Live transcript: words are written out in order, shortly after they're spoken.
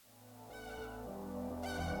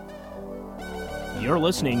You're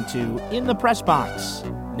listening to In the Press Box.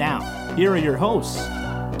 Now, here are your hosts,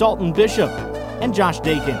 Dalton Bishop and Josh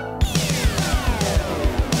Dakin.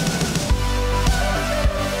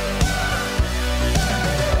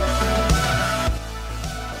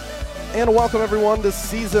 And welcome everyone to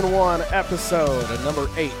Season 1, Episode number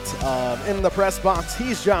 8 of In the Press Box.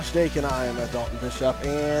 He's Josh Dakin, I am Dalton Bishop,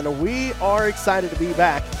 and we are excited to be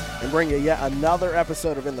back and bring you yet another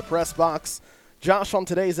episode of In the Press Box. Josh, on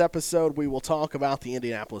today's episode, we will talk about the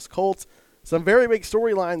Indianapolis Colts. Some very big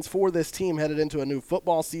storylines for this team headed into a new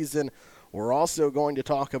football season. We're also going to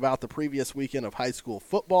talk about the previous weekend of high school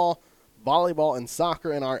football, volleyball, and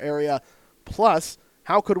soccer in our area. Plus,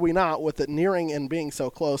 how could we not, with it nearing and being so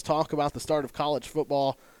close, talk about the start of college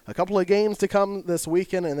football, a couple of games to come this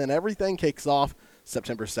weekend, and then everything kicks off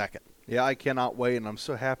September 2nd. Yeah, I cannot wait, and I'm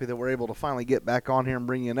so happy that we're able to finally get back on here and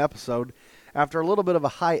bring you an episode after a little bit of a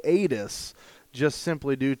hiatus, just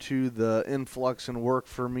simply due to the influx and work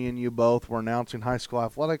for me and you both. We're announcing high school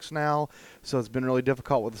athletics now, so it's been really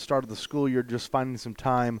difficult with the start of the school year just finding some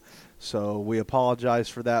time. So we apologize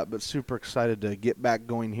for that, but super excited to get back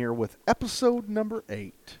going here with episode number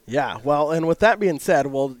 8. Yeah, well, and with that being said,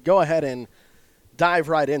 we'll go ahead and dive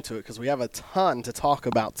right into it because we have a ton to talk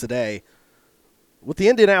about today. With the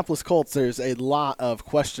Indianapolis Colts, there's a lot of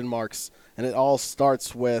question marks, and it all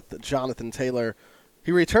starts with Jonathan Taylor.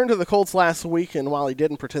 He returned to the Colts last week, and while he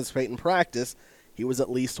didn't participate in practice, he was at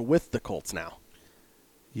least with the Colts now.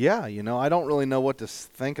 Yeah, I don't really know what to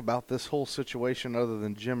think about this whole situation other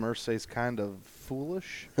than Jim Irsay's kind of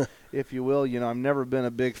foolish, if you will. I've never been a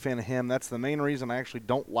big fan of him. That's the main reason I actually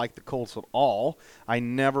don't like the Colts at all. I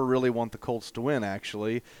never really want the Colts to win,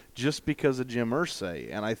 actually, just because of Jim Irsay.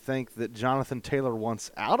 And I think that Jonathan Taylor wants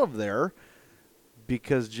out of there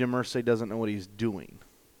because Jim Irsay doesn't know what he's doing.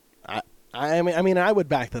 I mean, I would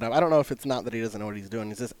back that up. I don't know if it's not that he doesn't know what he's doing.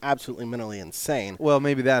 He's just absolutely mentally insane. Well,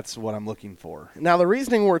 maybe that's what I'm looking for. Now, the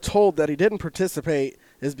reasoning we're told that he didn't participate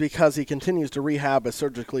is because he continues to rehab a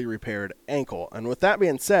surgically repaired ankle. And with that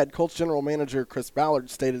being said, Colts general manager Chris Ballard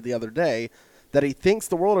stated the other day that he thinks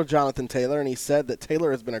the world of Jonathan Taylor, and he said that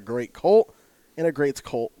Taylor has been a great Colt and a great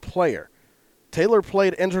Colt player. Taylor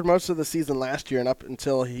played injured most of the season last year, and up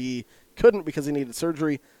until he couldn't because he needed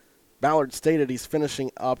surgery, Ballard stated he's finishing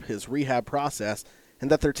up his rehab process and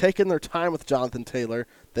that they're taking their time with Jonathan Taylor.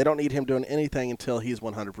 They don't need him doing anything until he's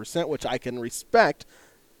 100%, which I can respect.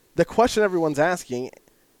 The question everyone's asking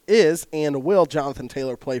is, and will Jonathan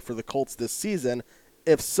Taylor play for the Colts this season?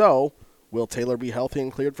 If so, will Taylor be healthy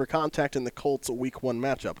and cleared for contact in the Colts' Week 1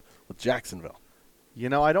 matchup with Jacksonville?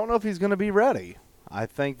 I don't know if he's going to be ready. I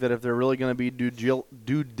think that if they're really going to be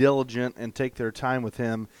due diligent and take their time with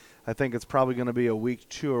him, I think it's probably going to be a Week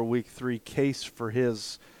 2 or Week 3 case for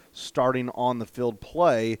his starting on the field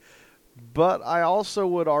play. But I also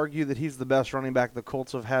would argue that he's the best running back the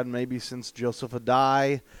Colts have had maybe since Joseph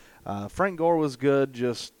Adai. Frank Gore was good,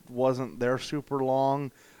 just wasn't there super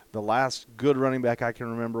long. The last good running back I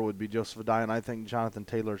can remember would be Joseph Adai, and I think Jonathan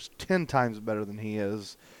Taylor's 10 times better than he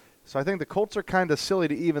is. So I think the Colts are kind of silly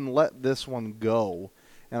to even let this one go.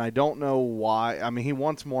 And I don't know why. I mean, he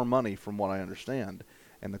wants more money from what I understand.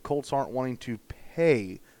 And the Colts aren't wanting to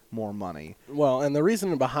pay more money. Well, and the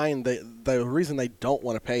reason behind the reason they don't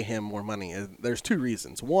want to pay him more money is there's two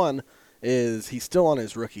reasons. One is he's still on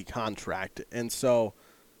his rookie contract, and so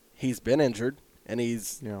he's been injured, and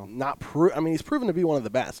he's he's proven to be one of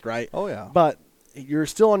the best, right? Oh yeah. But you're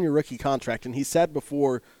still on your rookie contract, and he said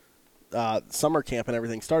before summer camp and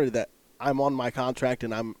everything started that I'm on my contract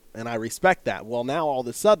and I respect that. Well, now all of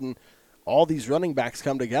a sudden, all these running backs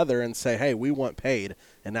come together and say, hey, we want paid,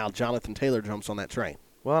 and now Jonathan Taylor jumps on that train.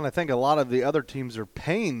 Well, and I think a lot of the other teams are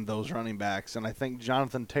paying those running backs, and I think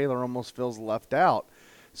Jonathan Taylor almost feels left out.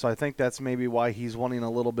 So I think that's maybe why he's wanting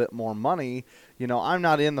a little bit more money. I'm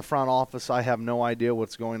not in the front office. I have no idea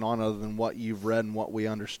what's going on other than what you've read and what we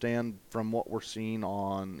understand from what we're seeing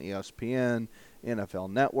on ESPN,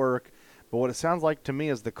 NFL Network. But what it sounds like to me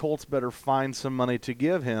is the Colts better find some money to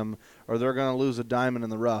give him or they're going to lose a diamond in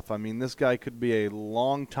the rough. I mean, this guy could be a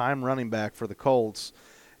long-time running back for the Colts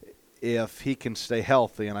if he can stay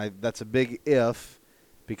healthy. And that's a big if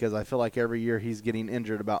because I feel like every year he's getting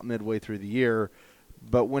injured about midway through the year.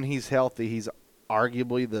 But when he's healthy, he's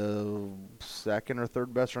arguably the second or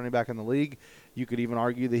third best running back in the league. You could even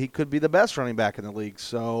argue that he could be the best running back in the league.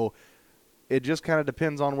 So it just kind of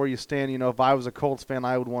depends on where you stand. If I was a Colts fan,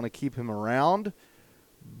 I would want to keep him around,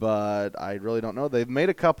 but I really don't know. They've made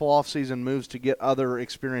a couple offseason moves to get other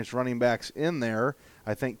experienced running backs in there.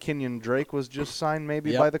 I think Kenyon Drake was just signed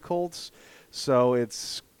maybe by the Colts. So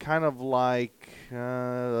it's kind of like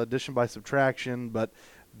addition by subtraction, but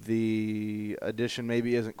the addition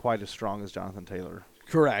maybe isn't quite as strong as Jonathan Taylor.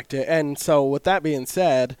 Correct. And so with that being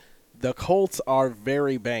said, the Colts are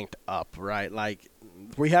very banked up, right? Like,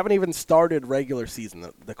 we haven't even started regular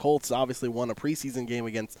season. The Colts obviously won a preseason game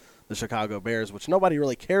against the Chicago Bears, which nobody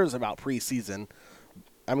really cares about preseason.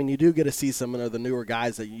 I mean, you do get to see some of the newer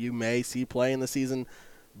guys that you may see play in the season.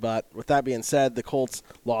 But with that being said, the Colts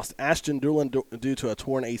lost Ashton Dulin due to a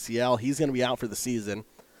torn ACL. He's going to be out for the season.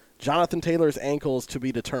 Jonathan Taylor's ankle is to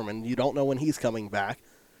be determined. You don't know when he's coming back.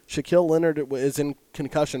 Shaquille Leonard is in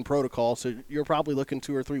concussion protocol, so you're probably looking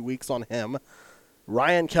 2 or 3 weeks on him.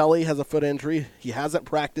 Ryan Kelly has a foot injury. He hasn't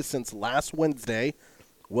practiced since last Wednesday.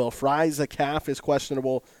 Will Fry's a calf is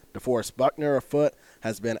questionable. DeForest Buckner, a foot,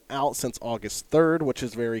 has been out since August 3rd, which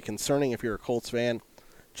is very concerning if you're a Colts fan.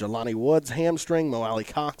 Jelani Woods, hamstring. Mo Alley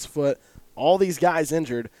Cox, foot. All these guys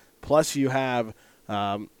injured, plus you have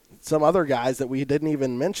some other guys that we didn't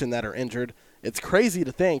even mention that are injured. It's crazy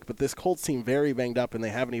to think, but this Colts team very banged up, and they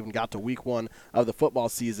haven't even got to week 1 of the football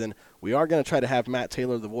season. We are going to try to have Matt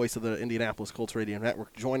Taylor, the voice of the Indianapolis Colts Radio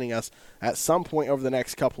Network, joining us at some point over the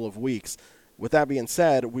next couple of weeks. With that being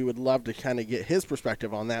said, we would love to kind of get his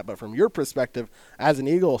perspective on that. But from your perspective as an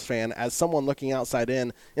Eagles fan, as someone looking outside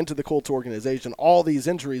into the Colts organization, all these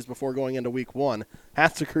injuries before going into week 1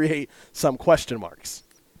 has to create some question marks.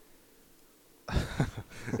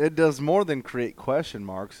 It does more than create question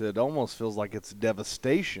marks. It almost feels like it's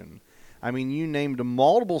devastation. I mean, you named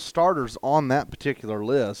multiple starters on that particular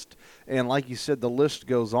list, and like you said, the list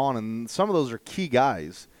goes on, and some of those are key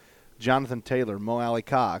guys. Jonathan Taylor, Mo Alley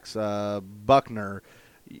Cox, Buckner.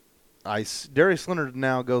 Darius Leonard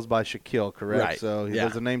now goes by Shaquille, correct? Right. So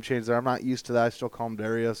there's a name change there. I'm not used to that. I still call him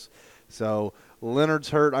Darius. So Leonard's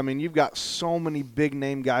hurt. I mean, you've got so many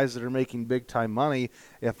big-name guys that are making big-time money.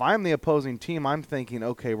 If I'm the opposing team, I'm thinking,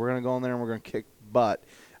 okay, we're going to go in there and we're going to kick butt.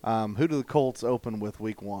 Who do the Colts open with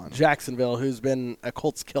week 1? Jacksonville, who's been a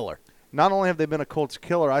Colts killer. Not only have they been a Colts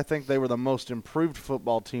killer, I think they were the most improved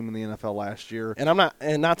football team in the NFL last year.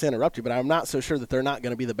 And not to interrupt you, but I'm not so sure that they're not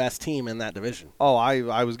going to be the best team in that division. Oh,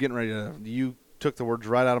 I was getting ready to – you took the words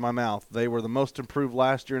right out of my mouth. They were the most improved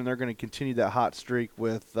last year, and they're going to continue that hot streak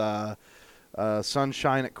with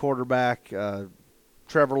Sunshine at quarterback,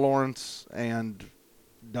 Trevor Lawrence, and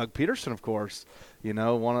Doug Peterson, of course. You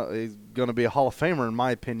know, he's going to be a Hall of Famer, in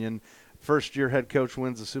my opinion. First-year head coach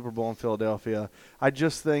wins the Super Bowl in Philadelphia. I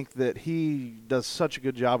just think that he does such a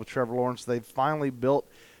good job with Trevor Lawrence. They've finally built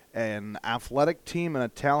an athletic team and a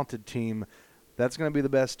talented team. That's going to be the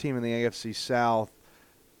best team in the AFC South.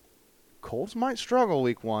 Colts might struggle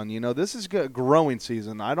week 1. You know, this is a growing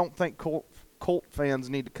season. I don't think Colt fans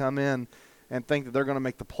need to come in and think that they're going to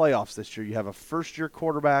make the playoffs this year. You have a first-year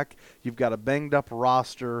quarterback. You've got a banged-up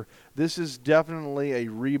roster. This is definitely a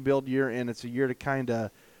rebuild year, and it's a year to kind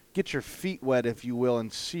of get your feet wet, if you will,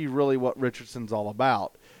 and see really what Richardson's all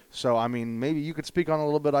about. So, I mean, maybe you could speak on it a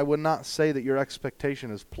little bit. I would not say that your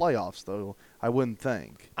expectation is playoffs, though. I wouldn't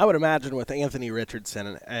think. I would imagine with Anthony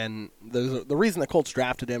Richardson, and the reason the Colts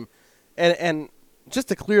drafted him, and just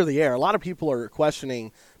to clear the air, a lot of people are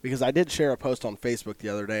questioning, because I did share a post on Facebook the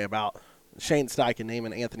other day about Shane Steichen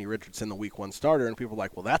naming Anthony Richardson the week 1 starter, and people are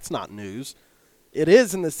like, well, that's not news. It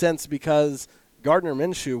is in the sense because Gardner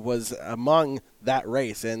Minshew was among that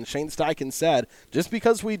race, and Shane Steichen said, just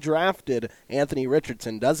because we drafted Anthony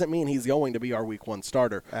Richardson doesn't mean he's going to be our week 1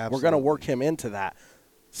 starter. Absolutely. We're going to work him into that.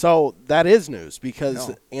 So that is news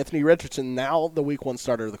because Anthony Richardson, now the week 1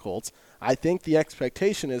 starter of the Colts, I think the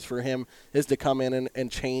expectation is for him is to come in and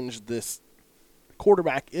change this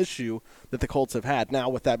quarterback issue that the Colts have had. Now,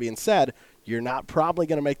 with that being said, you're not probably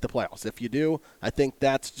going to make the playoffs. If you do, I think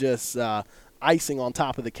that's just icing on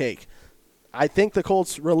top of the cake. I think the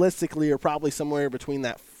Colts realistically are probably somewhere between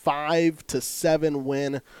that 5 to 7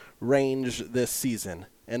 win range this season,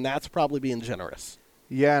 and that's probably being generous.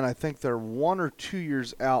 Yeah, and I think they're 1 or 2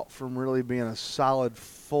 years out from really being a solid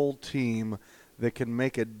full team that can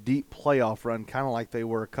make a deep playoff run, kind of like they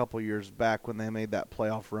were a couple years back when they made that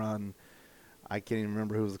playoff run. I can't even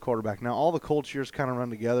remember who was the quarterback. Now, all the Colts years kind of run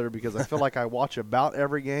together because I feel like I watch about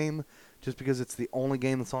every game just because it's the only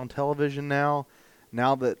game that's on television now.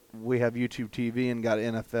 Now that we have YouTube TV and got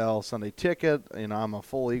NFL Sunday Ticket, you know, I'm a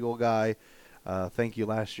full Eagle guy. Thank you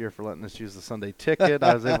last year for letting us use the Sunday Ticket.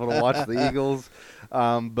 I was able to watch the Eagles.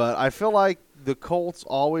 But I feel like the Colts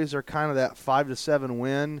always are kind of that 5 to 7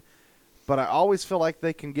 win. But I always feel like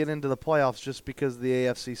they can get into the playoffs just because the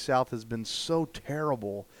AFC South has been so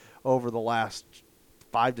terrible over the last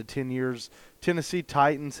 5 to 10 years. Tennessee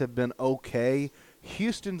Titans have been okay.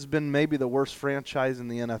 Houston's been maybe the worst franchise in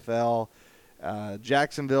the NFL.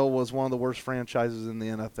 Jacksonville was one of the worst franchises in the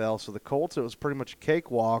NFL. So the Colts, it was pretty much a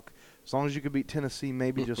cakewalk As long as you could beat Tennessee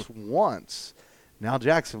maybe just once, now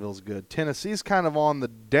Jacksonville's good. Tennessee's kind of on the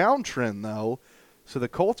downtrend, though, so the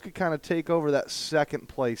Colts could kind of take over that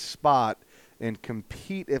second-place spot and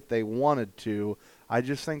compete if they wanted to. I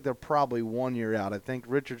just think they're probably 1 year out. I think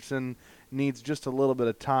Richardson needs just a little bit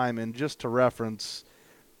of time, and just to reference,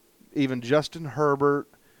 even Justin Herbert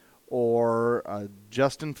or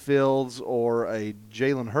Justin Fields or a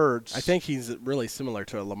Jalen Hurts. I think he's really similar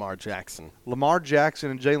to a Lamar Jackson. Lamar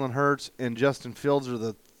Jackson and Jalen Hurts and Justin Fields are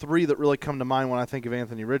the three that really come to mind when I think of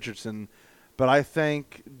Anthony Richardson. But I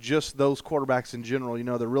think just those quarterbacks in general,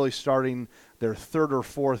 they're really starting their third or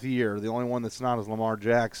fourth year. The only one that's not is Lamar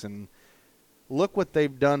Jackson. Look what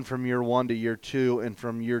they've done from year 1 to year 2 and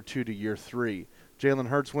from year 2 to year 3. Jalen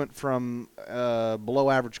Hurts went from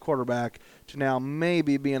below-average quarterback to now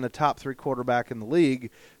maybe being a top 3 quarterback in the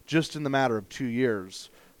league just in the matter of 2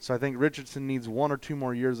 years. So I think Richardson needs 1 or 2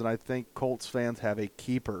 more years, and I think Colts fans have a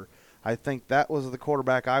keeper. I think that was the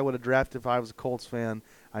quarterback I would have drafted if I was a Colts fan.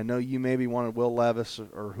 I know you maybe wanted Will Levis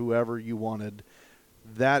or whoever you wanted.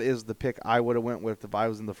 That is the pick I would have went with if I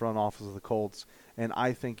was in the front office of the Colts, and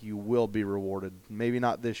I think you will be rewarded. Maybe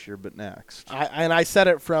not this year, but next. I said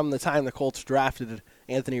it from the time the Colts drafted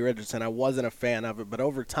Anthony Richardson. I wasn't a fan of it, but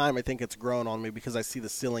over time I think it's grown on me because I see the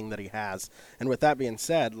ceiling that he has. And with that being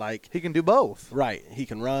said, he can do both. Right. He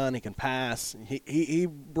can run, he can pass. He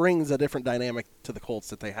brings a different dynamic to the Colts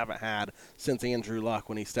that they haven't had since Andrew Luck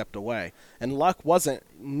when he stepped away. And Luck wasn't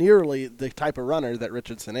nearly the type of runner that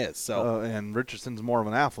Richardson is. So and Richardson's more of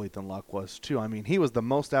an athlete than Luck was, too. I mean, he was the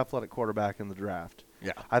most athletic quarterback in the draft.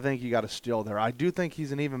 Yeah. I think you got a steal there. I do think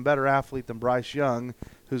he's an even better athlete than Bryce Young,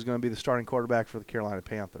 who's going to be the starting quarterback for the Carolina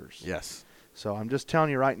Panthers. Yes. So I'm just telling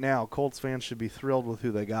you right now, Colts fans should be thrilled with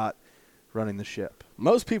who they got running the ship.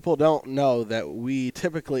 Most people don't know that we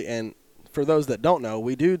typically, and for those that don't know,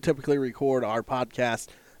 we do typically record our podcast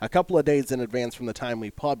a couple of days in advance from the time we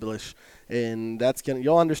publish, and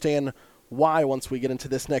you'll understand why once we get into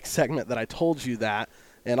this next segment that I told you that.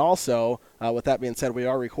 And also, with that being said, we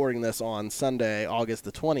are recording this on Sunday, August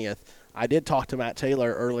the 20th. I did talk to Matt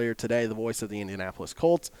Taylor earlier today, the voice of the Indianapolis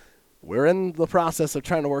Colts. We're in the process of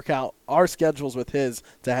trying to work out our schedules with his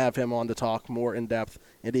to have him on to talk more in-depth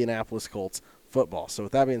Indianapolis Colts football. So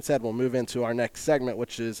with that being said, we'll move into our next segment,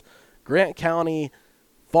 which is Grant County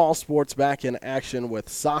fall sports back in action with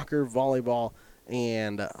soccer, volleyball,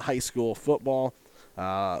 and high school football.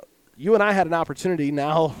 You and I had an opportunity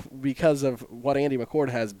now because of what Andy McCord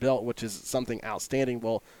has built, which is something outstanding.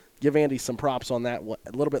 We'll give Andy some props on that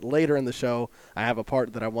a little bit later in the show. I have a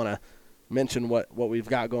part that I want to mention what we've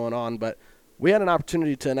got going on. But we had an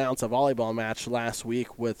opportunity to announce a volleyball match last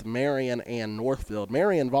week with Marion and Northfield.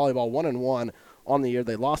 Marion volleyball 1-1 on the year.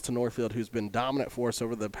 They lost to Northfield, who's been dominant for us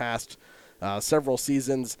over the past several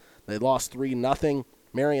seasons. They lost 3-0.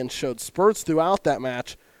 Marion showed spurts throughout that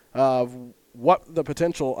match of what the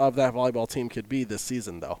potential of that volleyball team could be this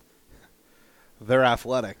season, though. They're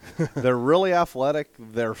athletic. They're really athletic.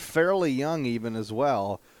 They're fairly young even as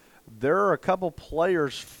well. There are a couple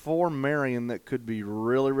players for Marion that could be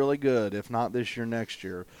really, really good, if not this year, next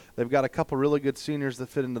year. They've got a couple really good seniors that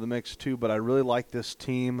fit into the mix, too, but I really like this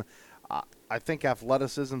team. I think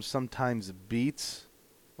athleticism sometimes beats,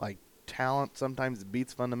 talent sometimes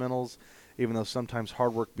beats fundamentals, even though sometimes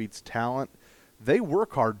hard work beats talent. They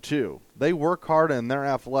work hard, too. They work hard, and they're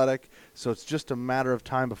athletic, so it's just a matter of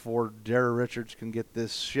time before Dara Richards can get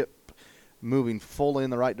this ship moving fully in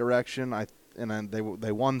the right direction.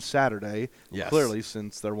 They won Saturday, yes, clearly,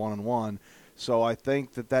 since they're 1-1. So I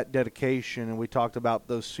think that dedication, and we talked about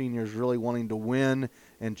those seniors really wanting to win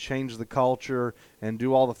and change the culture and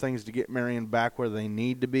do all the things to get Marion back where they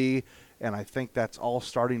need to be, and I think that's all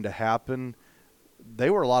starting to happen.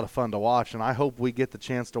 They were a lot of fun to watch, and I hope we get the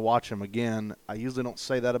chance to watch them again. I usually don't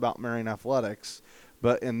say that about Marion Athletics,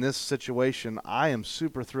 but in this situation, I am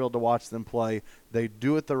super thrilled to watch them play. They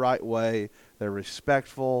do it the right way. They're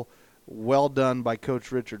respectful. Well done by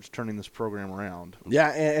Coach Richards turning this program around.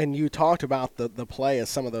 Yeah, and you talked about the play of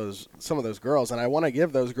some of those girls, and I want to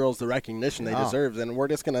give those girls the recognition they deserve, and we're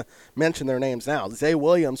just going to mention their names now. Zay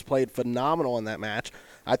Williams played phenomenal in that match.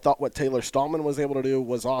 I thought what Taylor Stallman was able to do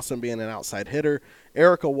was awesome, being an outside hitter.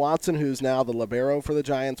 Erica Watson, who's now the libero for the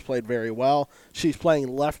Giants, played very well. She's playing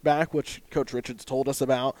left back, which Coach Richards told us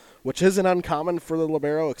about, which isn't uncommon for the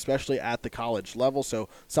libero, especially at the college level, so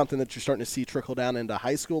something that you're starting to see trickle down into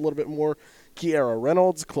high school a little bit more. Kiara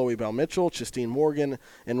Reynolds, Chloe Bell Mitchell, Justine Morgan,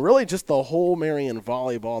 and really just the whole Marion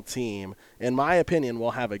volleyball team, in my opinion,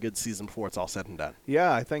 will have a good season before it's all said and done.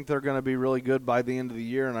 Yeah, I think they're going to be really good by the end of the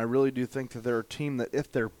year, and I really do think that they're a team that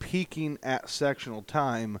if they're peaking at sectional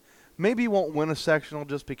time, maybe won't win a sectional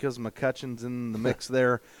just because McCutcheon's in the mix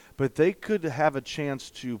there, but they could have a chance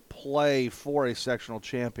to play for a sectional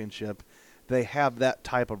championship. They have that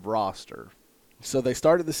type of roster. So they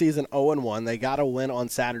started the season 0-1. They got a win on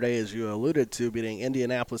Saturday, as you alluded to, beating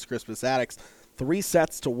Indianapolis Crispus Attucks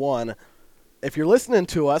 3-1. If you're listening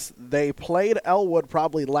to us, they played Elwood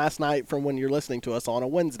probably last night from when you're listening to us on a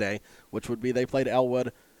Wednesday, which would be they played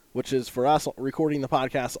Elwood, which is for us recording the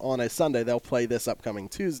podcast on a Sunday. They'll play this upcoming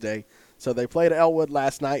Tuesday. So they played Elwood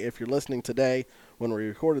last night. If you're listening today, when we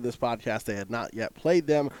recorded this podcast, they had not yet played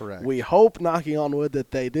them. Correct. We hope, knocking on wood,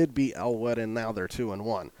 that they did beat Elwood, and now they're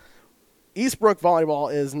 2-1. Eastbrook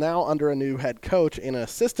Volleyball is now under a new head coach and an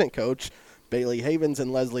assistant coach. Bailey Havens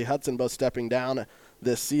and Leslie Hudson both stepping down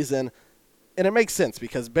this season. And it makes sense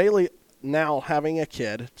because Bailey now having a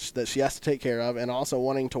kid that she has to take care of and also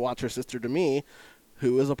wanting to watch her sister Demi,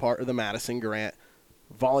 who is a part of the Madison Grant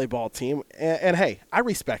volleyball team. And hey, I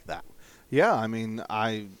respect that. Yeah, I mean,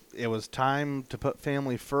 it was time to put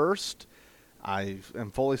family first. I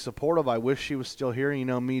am fully supportive. I wish she was still here. You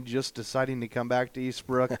know, me just deciding to come back to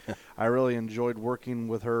Eastbrook. I really enjoyed working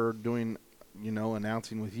with her, doing,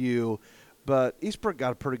 announcing with you. But Eastbrook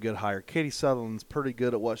got a pretty good hire. Katie Sutherland's pretty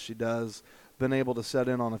good at what she does. Been able to set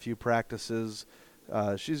in on a few practices.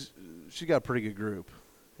 She's got a pretty good group.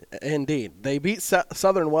 Indeed. They beat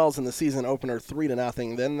Southern Wells in the season opener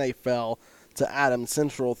 3-0. Then they fell to Adams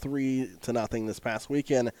Central 3-0 this past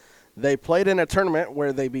weekend. They played in a tournament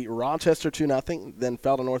where they beat Rochester 2-0, then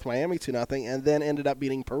fell to North Miami 2-0, and then ended up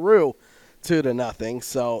beating Peru 2-0.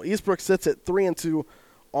 So Eastbrook sits at 3-2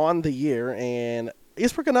 on the year, and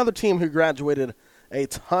Eastbrook, another team who graduated a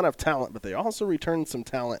ton of talent, but they also returned some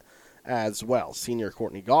talent as well. Senior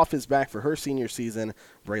Courtney Goff is back for her senior season.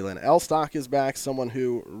 Braylon Elstock is back, someone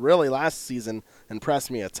who really last season impressed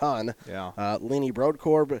me a ton. Yeah. Lenny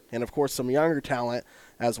Broadcorb, and of course some younger talent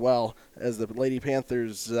as well as the Lady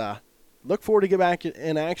Panthers look forward to get back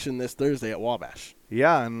in action this Thursday at Wabash.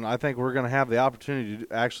 Yeah, and I think we're going to have the opportunity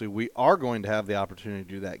to we are going to have the opportunity to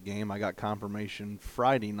do that game. I got confirmation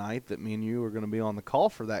Friday night that me and you are going to be on the call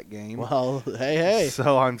for that game. Well, hey.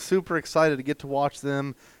 So I'm super excited to get to watch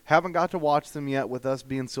them. Haven't got to watch them yet with us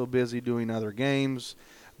being so busy doing other games.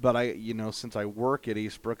 But since I work at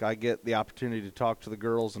Eastbrook, I get the opportunity to talk to the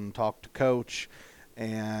girls and talk to Coach.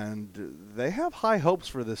 And they have high hopes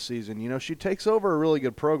for this season. She takes over a really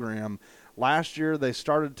good program. Last year, they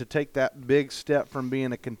started to take that big step from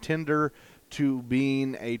being a contender to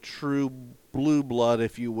being a true blue blood,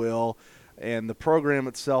 if you will. And the program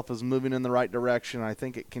itself is moving in the right direction. I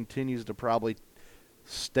think it continues to probably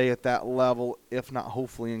stay at that level, if not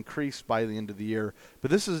hopefully increase by the end of the year. But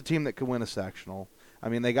this is a team that could win a sectional. I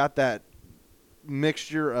mean, they got that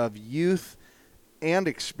mixture of youth and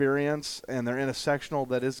experience, and they're in a sectional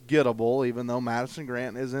that is gettable, even though Madison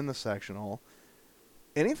Grant is in the sectional.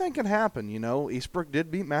 Anything can happen, Eastbrook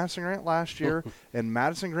did beat Madison Grant last year, and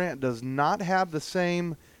Madison Grant does not have the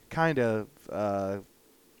same kind of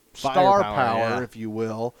star power, if you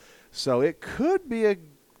will. So it could be a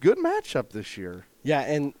good matchup this year. Yeah,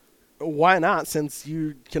 and why not, since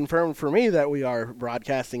you confirmed for me that we are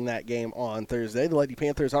broadcasting that game on Thursday. The Lady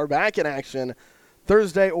Panthers are back in action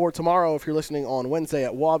Thursday or tomorrow. If you're listening on Wednesday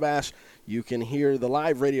at Wabash, you can hear the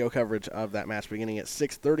live radio coverage of that match beginning at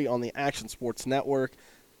 6:30 on the Action Sports Network.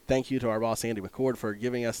 Thank you to our boss, Andy McCord, for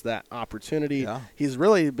giving us that opportunity. Yeah. He's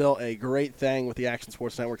really built a great thing with the Action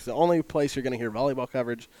Sports Network. It's the only place you're going to hear volleyball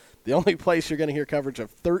coverage, the only place you're going to hear coverage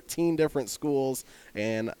of 13 different schools.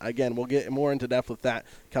 And, again, we'll get more into depth with that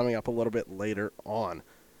coming up a little bit later on.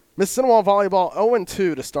 Mississinewa Volleyball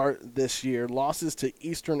 0-2 to start this year. Losses to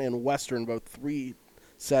Eastern and Western, both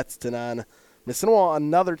 3-0. Mississinewa,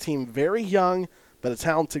 another team very young, but a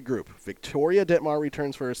talented group. Victoria Dittmar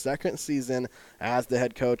returns for her second season as the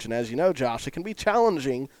head coach. And as you know, Josh, it can be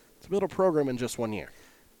challenging to build a program in just 1 year.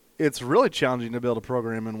 It's really challenging to build a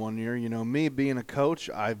program in 1 year. Me being a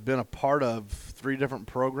coach, I've been a part of 3 different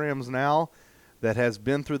programs now that has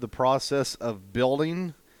been through the process of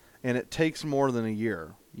building, and it takes more than a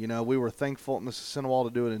year. We were thankful at Mississinewa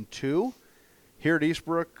to do it in 2. Here at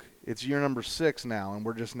Eastbrook, it's year number 6 now, and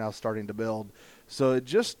we're just now starting to build. So it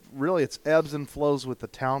just really, it's ebbs and flows with the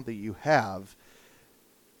talent that you have.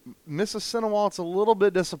 Mississinewa, it's a little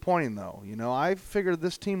bit disappointing, though. I figured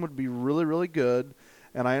this team would be really, really good,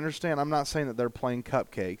 and I understand. I'm not saying that they're playing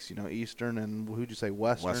cupcakes. Eastern and, who'd you say,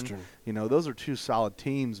 Western. Those are 2 solid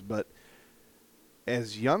teams, but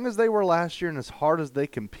as young as they were last year and as hard as they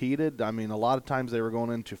competed, I mean, a lot of times they were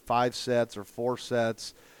going into 5 sets or 4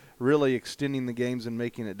 sets, really extending the games and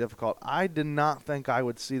making it difficult. I did not think I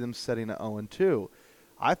would see them setting at 0-2.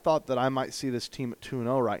 I thought that I might see this team at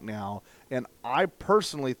 2-0 right now, and I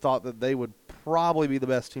personally thought that they would probably be the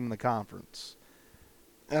best team in the conference.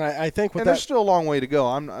 And I think with and there's still a long way to go.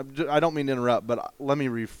 I don't mean to interrupt, but let me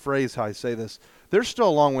rephrase how I say this. There's still a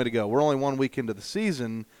long way to go. We're only 1 week into the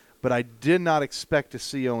season, but I did not expect to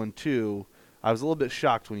see 0-2. I was a little bit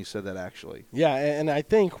shocked when you said that, actually. Yeah, and I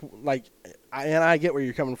think, I get where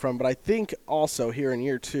you're coming from, but I think also here in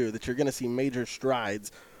year 2 that you're going to see major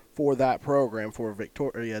strides for that program, for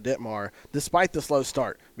Victoria Ditmar, despite the slow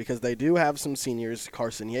start, because they do have some seniors,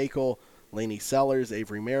 Carson Yakel, Lainey Sellers,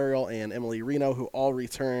 Avery Merrill, and Emily Reno, who all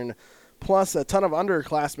return, plus a ton of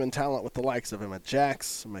underclassmen talent with the likes of Emma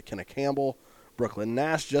Jacks, McKenna Campbell, Brooklyn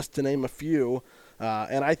Nash, just to name a few.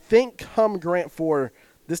 And I think come Grant 4,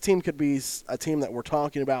 this team could be a team that we're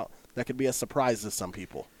talking about that could be a surprise to some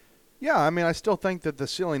people. Yeah, I mean, I still think that the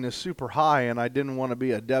ceiling is super high, and I didn't want to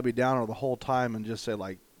be a Debbie Downer the whole time and just say,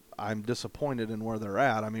 I'm disappointed in where they're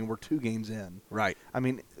at. I mean, we're 2 games in. Right. I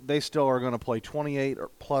mean, they still are going to play 28 or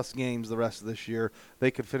plus games the rest of this year.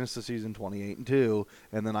 They could finish the season 28-2,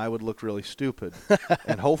 and then I would look really stupid.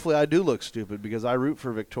 And hopefully I do look stupid because I root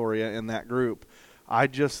for Victoria in that group. I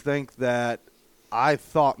just think that I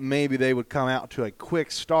thought maybe they would come out to a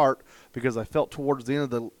quick start because I felt towards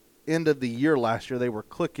the end of the year last year they were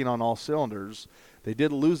clicking on all cylinders. They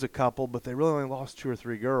did lose a couple, but they really only lost 2 or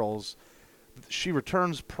 3 girls. She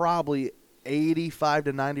returns probably 85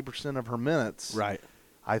 to 90% of her minutes. Right.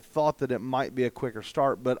 I thought that it might be a quicker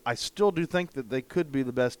start, but I still do think that they could be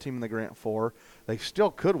the best team in the Grant 4. They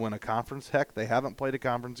still could win a conference. Heck, they haven't played a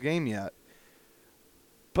conference game yet.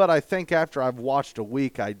 But I think after I've watched a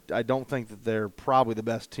week, I don't think that they're probably the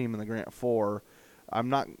best team in the Grant 4. I'm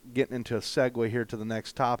not getting into a segue here to the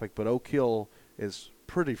next topic, but Oak Hill is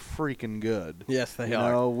pretty freaking good. Yes, they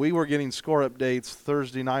are. are. We were getting score updates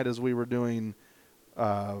Thursday night as we were doing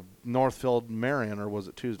Northfield Marion, or was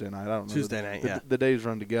it Tuesday night? I don't know. Tuesday night, yeah. The days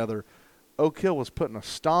run together. Oak Hill was putting a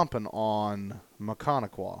stomping on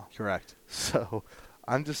McConaughey. Correct. So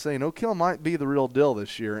I'm just saying Oak Hill might be the real deal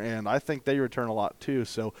this year, and I think they return a lot too.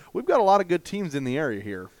 So we've got a lot of good teams in the area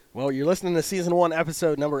here. Well, you're listening to Season 1,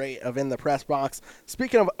 Episode number 8 of In the Press Box.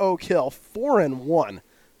 Speaking of Oak Hill, 4-1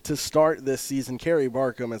 to start this season. Carrie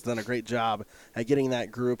Barkham has done a great job at getting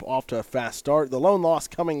that group off to a fast start. The lone loss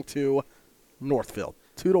coming to Northfield,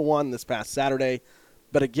 2-1 this past Saturday.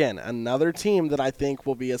 But again, another team that I think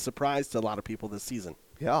will be a surprise to a lot of people this season.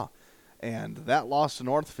 Yeah, and that loss to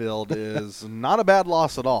Northfield is not a bad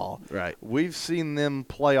loss at all. Right. We've seen them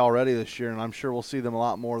play already this year, and I'm sure we'll see them a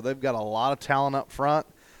lot more. They've got a lot of talent up front.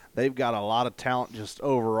 They've got a lot of talent just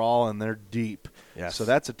overall, and they're deep. Yes. So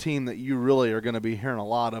that's a team that you really are going to be hearing a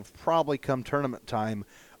lot of probably come tournament time.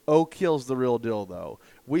 Oak Hill's the real deal, though.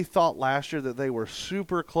 We thought last year that they were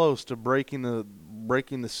super close to breaking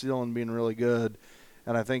the seal and being really good,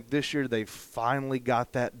 and I think this year they've finally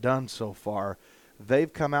got that done so far.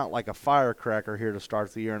 They've come out like a firecracker here to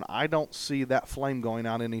start the year, and I don't see that flame going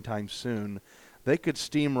out anytime soon. They could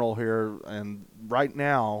steamroll here, and right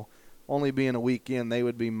now, only being a week in, they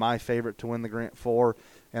would be my favorite to win the Grant 4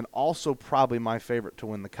 and also probably my favorite to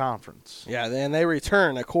win the conference. Yeah, and they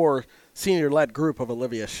return a core senior-led group of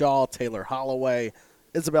Olivia Shaw, Taylor Holloway,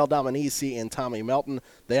 Isabel Dominici, and Tommy Melton.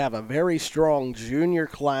 They have a very strong junior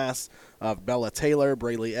class of Bella Taylor,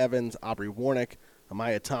 Braylee Evans, Aubrey Warnick,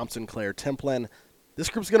 Amaya Thompson, Claire Templin. This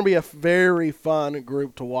group's going to be a very fun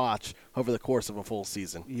group to watch over the course of a full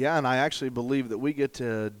season. Yeah, and I actually believe that we get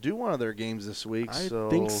to do one of their games this week. I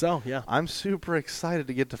think so, yeah. I'm super excited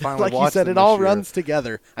to get to finally like watch you said, them it all this year. runs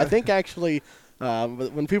together. I think actually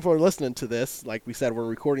when people are listening to this, like we said, we're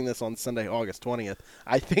recording this on Sunday, August 20th.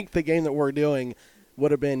 I think the game that we're doing would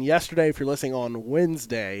have been yesterday if you're listening on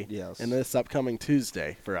Wednesday. Yes. And this upcoming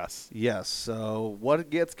Tuesday for us. Yes. So what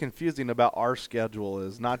gets confusing about our schedule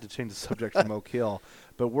is, not to change the subject from Oak Hill,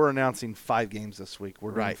 but we're announcing 5 games this week.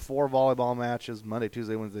 We're doing 4 volleyball matches, Monday,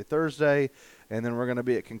 Tuesday, Wednesday, Thursday, and then we're going to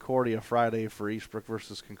be at Concordia Friday for Eastbrook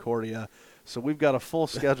versus Concordia. So we've got a full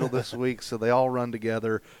schedule this week, so they all run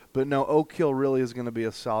together. But no, Oak Hill really is going to be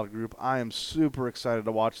a solid group. I am super excited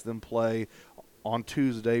to watch them play on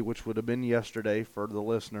Tuesday, which would have been yesterday for the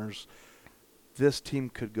listeners. This team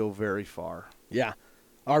could go very far. Yeah.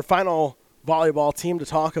 Our final volleyball team to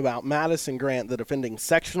talk about, Madison Grant, the defending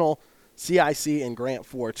sectional, CIC, and Grant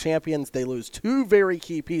 4 champions. They lose 2 very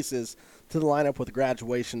key pieces to the lineup with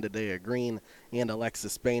graduation to Dea Green and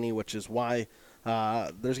Alexis Bainey, which is why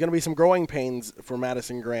there's going to be some growing pains for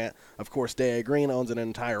Madison Grant. Of course, Dea Green owns an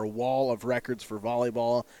entire wall of records for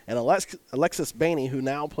volleyball, and Alexis Bainey, who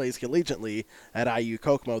now plays collegiately at IU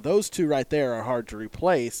Kokomo, those 2 right there are hard to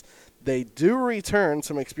replace. They do return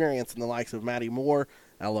some experience in the likes of Maddie Moore,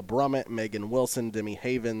 Ella Brummett, Megan Wilson, Demi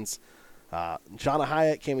Havens, Jonna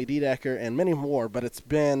Hyatt, Cami Dedecker, and many more, but it's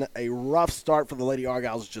been a rough start for the Lady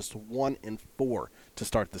Argyles, just 1-4 to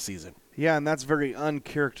start the season. Yeah, and that's very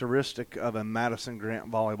uncharacteristic of a Madison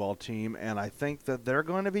Grant volleyball team, and I think that they're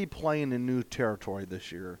going to be playing in new territory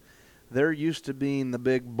this year. They're used to being the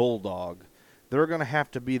big bulldog. They're going to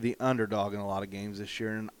have to be the underdog in a lot of games this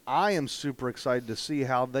year, and I am super excited to see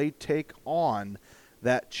how they take on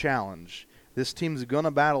that challenge. This team's going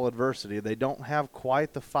to battle adversity. They don't have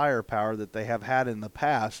quite the firepower that they have had in the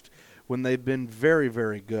past when they've been very,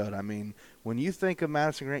 very good. I mean, when you think of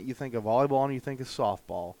Madison Grant, you think of volleyball and you think of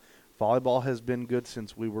softball. Volleyball has been good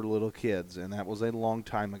since we were little kids, and that was a long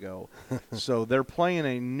time ago. So they're playing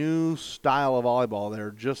a new style of volleyball. They're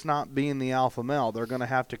just not being the alpha male. They're going to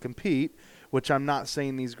have to compete, which I'm not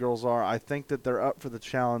saying these girls are. I think that they're up for the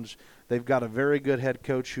challenge. They've got a very good head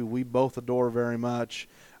coach who we both adore very much.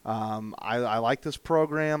 I like this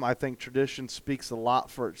program. I think tradition speaks a lot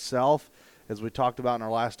for itself. As we talked about in our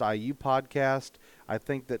last IU podcast, I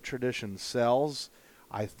think that tradition sells.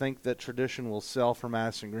 I think that tradition will sell for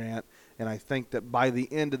Madison Grant, and I think that by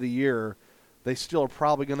the end of the year, they still are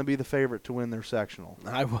probably going to be the favorite to win their sectional.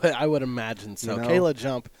 I would imagine so. You know? Kayla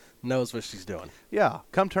Jump knows what she's doing. Yeah,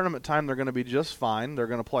 come tournament time, they're going to be just fine. They're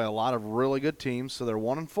going to play a lot of really good teams, so they're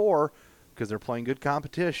 1-4 because they're playing good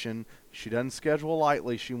competition. She doesn't schedule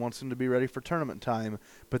lightly. She wants them to be ready for tournament time,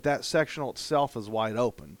 but that sectional itself is wide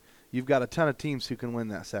open. You've got a ton of teams who can win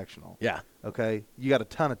that sectional. Yeah. Okay? You got a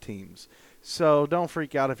ton of teams. So don't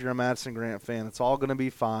freak out if you're a Madison Grant fan. It's all going to be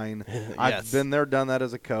fine. Yes. I've been there, done that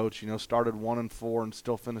as a coach. Started 1-4 and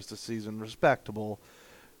still finished the season respectable.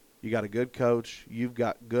 You got a good coach. You've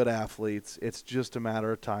got good athletes. It's just a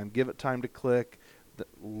matter of time. Give it time to click.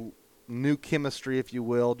 New chemistry, if you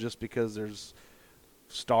will, just because there's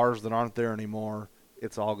stars that aren't there anymore.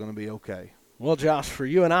 It's all going to be okay. Well, Josh, for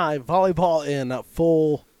you and I, volleyball in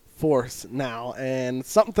full force now, and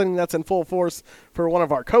something that's in full force for one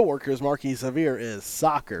of our coworkers, Marquis Xavier, is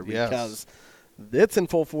soccer, because it's in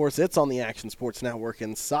full force. It's on the Action Sports Network,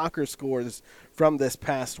 and soccer scores from this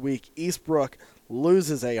past week. Eastbrook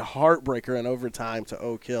loses a heartbreaker in overtime to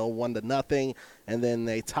Oak Hill, 1-0, and then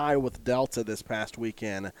they tie with Delta this past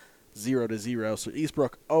weekend, 0-0. So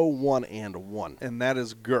Eastbrook 0-1-1. And that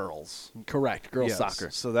is girls. Correct, girls soccer.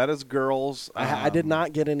 So that is girls. I did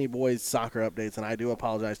not get any boys soccer updates, and I do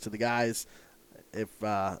apologize to the guys. If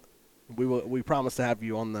we promise to have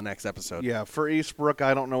you on the next episode. Yeah, for Eastbrook,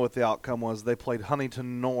 I don't know what the outcome was. They played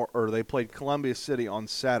they played Columbia City on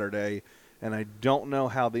Saturday, and I don't know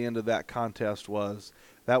how the end of that contest was.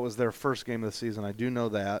 That was their first game of the season. I do know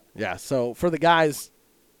that. Yeah. So for the guys,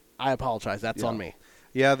 I apologize. That's on me.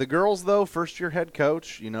 Yeah, the girls, though, first-year head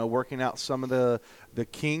coach, working out some of the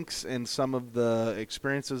kinks and some of the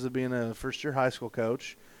experiences of being a first-year high school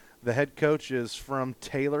coach. The head coach is from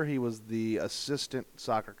Taylor. He was the assistant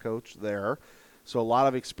soccer coach there. So a lot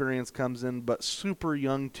of experience comes in, but super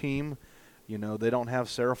young team. They don't have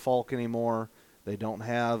Sarah Falk anymore. They don't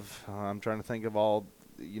have I'm trying to think of all,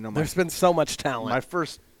 there's been so much talent.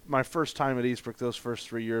 My first time at Eastbrook, those first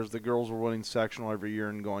 3 years, the girls were winning sectional every year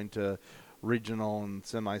and going to regional and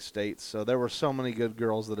semi-states. So there were so many good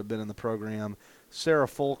girls that have been in the program. Sarah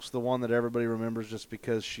Folk's the one that everybody remembers just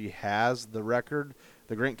because she has the record,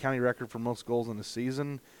 the Grant County record for most goals in a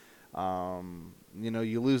season.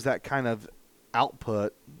 You lose that kind of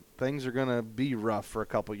output, things are going to be rough for a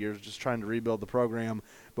couple years just trying to rebuild the program.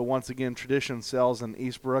 But once again, tradition sells, and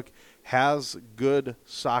Eastbrook has good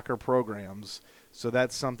soccer programs. So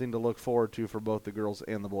that's something to look forward to for both the girls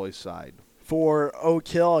and the boys' side. For Oak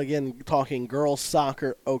Hill, again, talking girls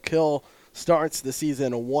soccer, Oak Hill starts the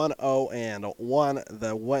season 1-0-1.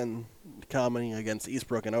 The win coming against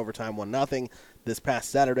Eastbrook in overtime, 1-0. This past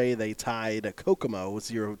Saturday, they tied Kokomo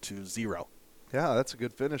 0-0. Yeah, that's a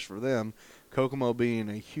good finish for them. Kokomo being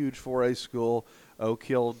a huge 4A school, Oak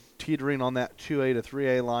Hill teetering on that 2A to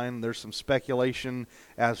 3A line. There's some speculation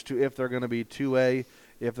as to if they're going to be 2A,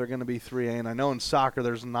 if they're going to be 3A. And I know in soccer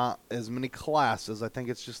there's not as many classes. I think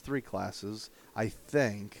it's just 3 classes, I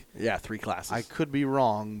think. Yeah, 3 classes. I could be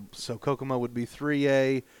wrong. So Kokomo would be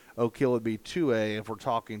 3A, Oak Hill would be 2A. If we're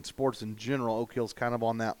talking sports in general, Oak Hill's kind of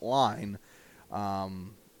on that line.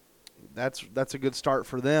 That's a good start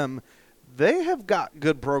for them. They have got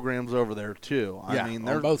good programs over there, too. Yeah,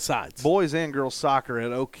 on both sides. Boys and girls soccer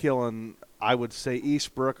at Oak Hill and I would say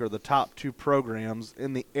Eastbrook are the top 2 programs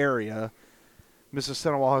in the area. Mrs.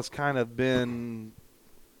 Senewal has kind of been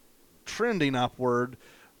trending upward,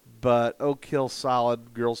 but Oak Hill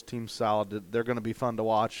solid, girls team solid. They're going to be fun to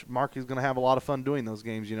watch. Marky's going to have a lot of fun doing those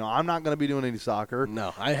games. I'm not going to be doing any soccer.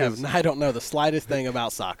 No, I don't know the slightest thing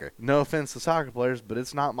about soccer. No offense to soccer players, but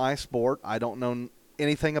it's not my sport. I don't know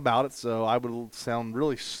anything about it, so I would sound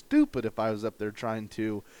really stupid if I was up there trying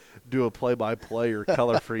to do a play-by-play or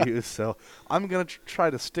color for you. So I'm going to try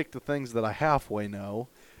to stick to things that I halfway know,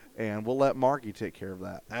 and we'll let Marky take care of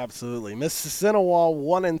that. Absolutely. Mississinawa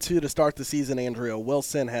 1-2 to start the season. Andrea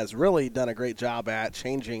Wilson has really done a great job at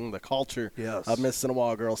changing the culture of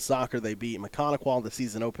Mississinawa girls soccer. They beat Mechanical the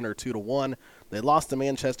season opener 2-1. They lost to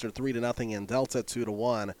Manchester 3-0 and Delta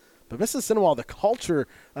 2-1. But Mississinawa, the culture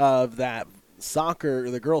of that soccer,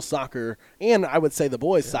 the girls soccer, and I would say the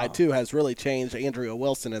boys side too, has really changed. Andrea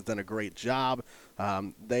Wilson has done a great job.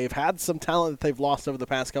 They've had some talent that they've lost over the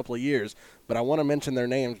past couple of years, but I want to mention their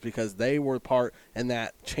names because they were part in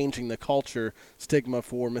that changing the culture stigma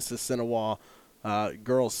for Mississinawa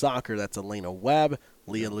girls soccer. That's Elena Webb,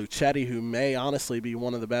 Leah Lucetti, who may honestly be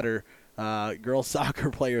one of the better girls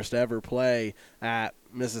soccer players to ever play at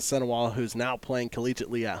Mississinawa, who's now playing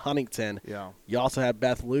collegiately at Huntington. Yeah. You also have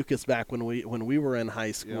Beth Lucas back when we were in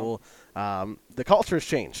high school. Yeah. The culture's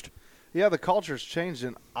changed. Yeah, the culture's changed,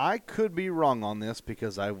 and I could be wrong on this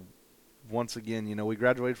because once again, we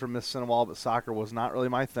graduated from Mississinawa, but soccer was not really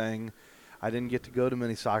my thing. I didn't get to go to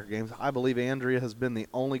many soccer games. I believe Andrea has been the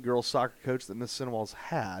only girls soccer coach that Mississinawa's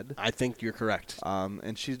had. I think you're correct.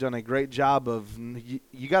 And she's done a great job of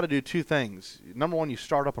you got to do two things. Number one, you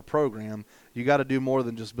start up a program. You got to do more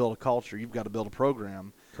than just build a culture. You've got to build a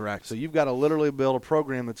program. Correct. So you've got to literally build a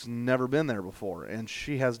program that's never been there before, and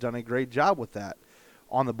she has done a great job with that.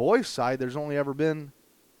 On the boys' side, there's only ever been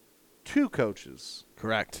 2 coaches.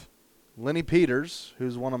 Correct. Lenny Peters,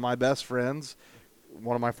 who's one of my best friends,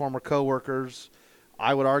 one of my former coworkers.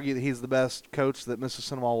 I would argue that he's the best coach that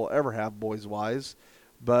Mississinawa will ever have, boys-wise.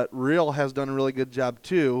 But Real has done a really good job,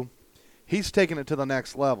 too. He's taken it to the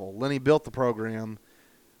next level. Lenny built the program.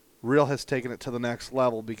 Real has taken it to the next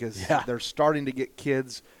level because they're starting to get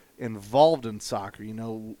kids involved in soccer.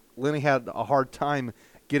 Lenny had a hard time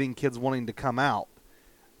getting kids wanting to come out.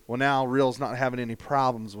 Well, now Real's not having any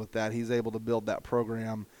problems with that. He's able to build that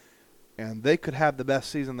program, and they could have the best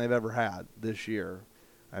season they've ever had this year.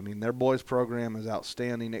 I mean, their boys program is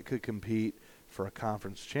outstanding. It could compete for a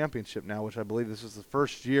conference championship now, which I believe this is the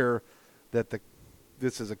first year that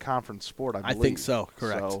this is a conference sport, I believe. I think so,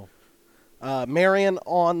 correct. Marion,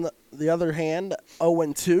 on the other hand,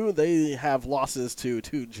 0-2. They have losses to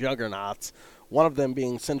 2 juggernauts, one of them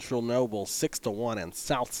being Central Noble 6-1 and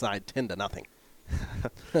Southside 10-0.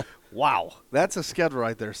 Wow, that's a schedule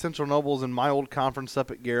right there. Central Noble's in my old conference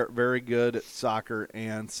up at Garrett, very good at soccer,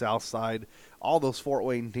 and Southside. All those Fort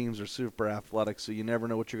Wayne teams are super athletic, so you never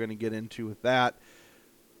know what you're going to get into with that.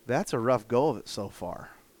 That's a rough go of it so far.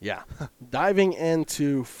 Yeah. Diving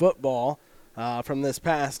into football from this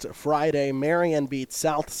past Friday, Marion beat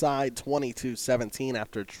Southside 22-17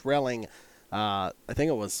 after trailing, I think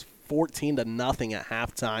it was 14-0 at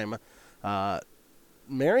halftime.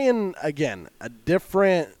 Marion, again, a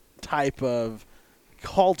different type of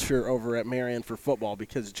culture over at Marion for football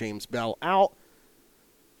because James Bell out,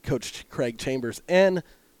 Coach Craig Chambers in.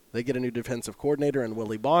 They get a new defensive coordinator in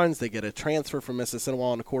Willie Barnes. They get a transfer from Mississinawa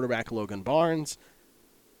on the quarterback, Logan Barnes.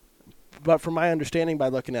 But from my understanding, by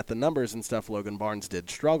looking at the numbers and stuff, Logan Barnes did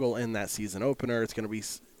struggle in that season opener. It's going to be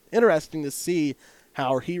interesting to see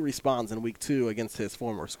how he responds in Week 2 against his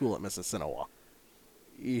former school at Mississinawa.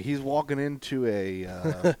 He's walking into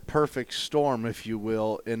a perfect storm, if you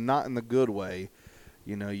will, and not in the good way.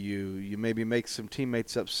 You maybe make some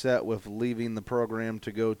teammates upset with leaving the program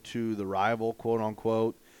to go to the rival, quote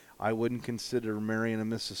unquote. I wouldn't consider Marion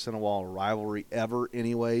and Mississinawa a rivalry ever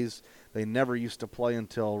anyways. They never used to play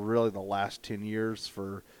until really the last 10 years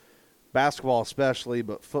for basketball especially,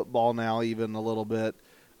 but football now even a little bit.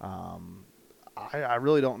 I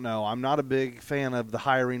really don't know. I'm not a big fan of the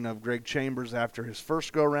hiring of Greg Chambers after his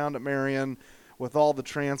first go-around at Marion with all the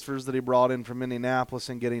transfers that he brought in from Indianapolis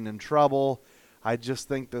and getting in trouble. I just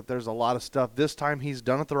think that there's a lot of stuff. This time he's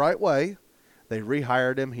done it the right way. They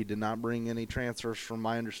rehired him. He did not bring any transfers, from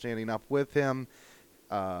my understanding, up with him.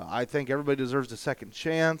 I think everybody deserves a second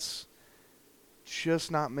chance. Just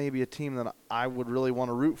not maybe a team that I would really want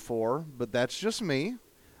to root for, but that's just me.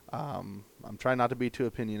 I'm trying not to be too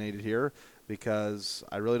opinionated here because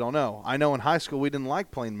I really don't know. I know in high school we didn't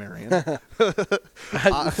like playing Marion.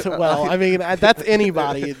 Well, I mean, that's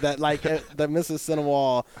anybody that like the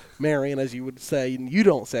Mississinawa Marion, as you would say, and you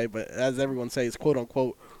don't say, but as everyone says, quote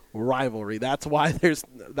unquote, rivalry. That's why there's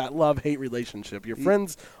that love-hate relationship. Your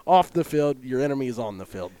friends off the field, your enemies on the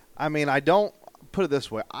field. I mean, I don't put it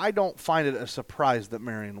this way. I don't find it a surprise that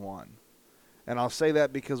Marion won. And I'll say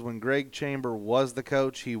that because when Greg Chamber was the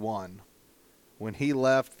coach, he won. When he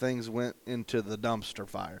left, things went into the dumpster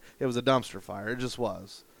fire. It was a dumpster fire. It just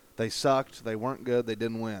was. They sucked. They weren't good. They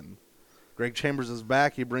didn't win. Greg Chambers is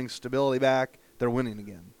back. He brings stability back. They're winning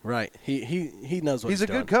again. Right. He knows what he's doing. He's a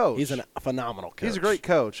good coach. He's a phenomenal coach. He's a great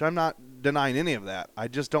coach. I'm not denying any of that. I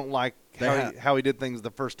just don't like how he did things the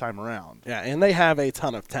first time around. Yeah, and they have a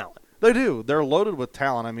ton of talent. They do. They're loaded with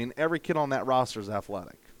talent. I mean, every kid on that roster is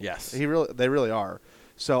athletic. Yes. They really are.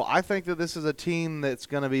 So I think that this is a team that's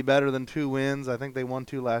going to be better than 2 wins. I think they won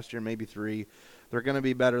 2 last year, maybe 3. They're going to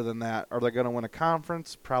be better than that. Are they going to win a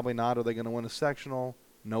conference? Probably not. Are they going to win a sectional?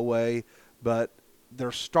 No way. But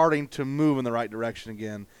they're starting to move in the right direction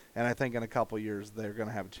again, and I think in a couple of years they're going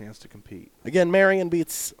to have a chance to compete. Again, Marion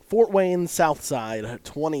beats Fort Wayne Southside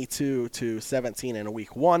 22-17 in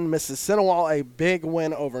week 1. Mississinawa, a big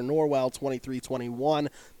win over Norwell 23-21,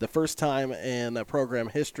 the first time in program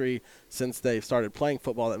history since they started playing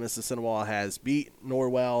football that Mississinawa has beat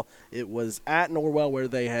Norwell. It was at Norwell where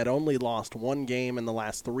they had only lost 1 game in the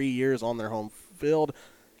last 3 years on their home field.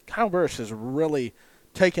 Kyle Bursch has really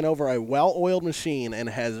taken over a well-oiled machine and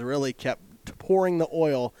has really kept pouring the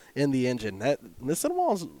oil in the engine.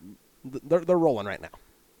 Mississinawa's, they're rolling right now.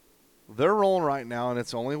 They're rolling right now, and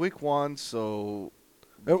it's only week 1, so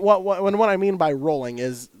what I mean by rolling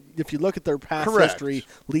is if you look at their past history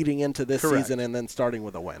leading into this season and then starting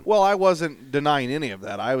with a win. Well, I wasn't denying any of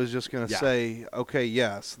that. I was just going to say, okay,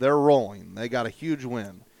 yes, they're rolling. They got a huge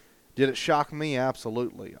win. Did it shock me?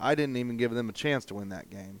 Absolutely. I didn't even give them a chance to win that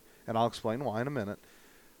game, and I'll explain why in a minute.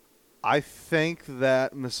 I think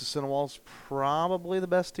that Mississinawa's probably the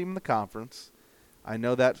best team in the conference. I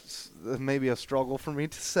know that's maybe a struggle for me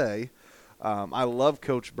to say. I love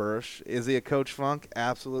Coach Bursch. Is he a Coach Funk?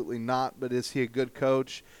 Absolutely not. But is he a good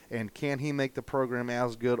coach? And can he make the program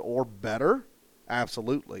as good or better?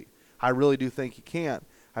 Absolutely. I really do think he can.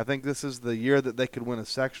 I think this is the year that they could win a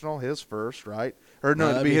sectional, his first, right? Or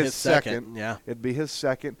no, it'd be his second. Yeah. It'd be his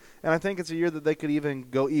second. And I think it's a year that they could even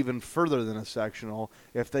go even further than a sectional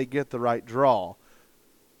if they get the right draw.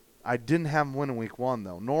 I didn't have them win in week 1,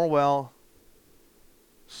 though. Norwell,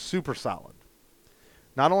 super solid.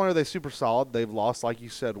 Not only are they super solid, they've lost, like you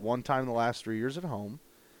said, 1 time in the last 3 years at home.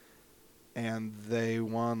 And they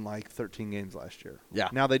won like 13 games last year. Yeah.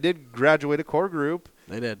 Now, they did graduate a core group.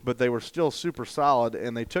 They did. But they were still super solid,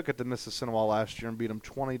 and they took it to Mississinawa last year and beat them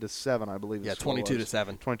 20-7, I believe. Yeah,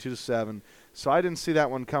 22-7. 22-7. So I didn't see that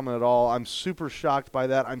one coming at all. I'm super shocked by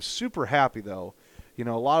that. I'm super happy, though. You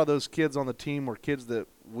know, a lot of those kids on the team were kids that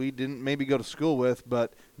we didn't maybe go to school with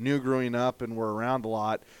but knew growing up and were around a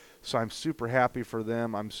lot. So I'm super happy for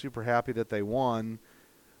them. I'm super happy that they won.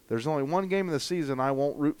 There's only 1 game of the season I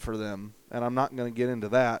won't root for them, and I'm not going to get into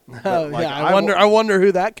that. But, I wonder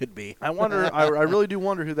who that could be. I really do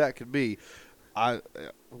wonder who that could be.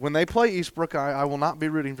 When they play Eastbrook, I will not be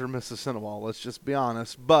rooting for Mississinawa. Let's just be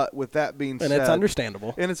honest. But with that being said, and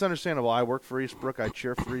it's understandable. I work for Eastbrook. I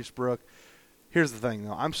cheer for Eastbrook. Here's the thing,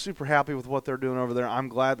 though. I'm super happy with what they're doing over there. I'm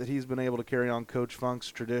glad that he's been able to carry on Coach Funk's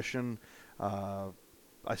tradition.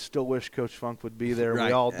 I still wish Coach Funk would be there. Right.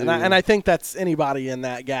 We all do. And I think that's anybody in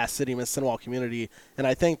that Gas City, Mississinawa community. And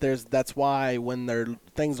I think that's why when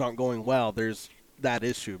things aren't going well, there's that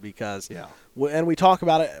issue because and we talk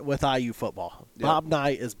about it with IU football. Yep. Bob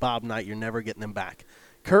Knight is Bob Knight. You're never getting him back.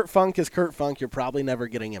 Kurt Funk is Kurt Funk. You're probably never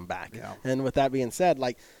getting him back. Yeah. And with that being said,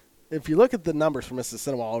 like if you look at the numbers for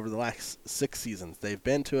Mississinawa over the last 6 seasons, they've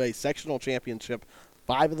been to a sectional championship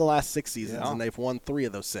 5 of the last 6 seasons, and they've won 3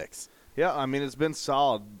 of those 6. Yeah, I mean, it's been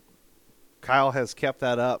solid. Kyle has kept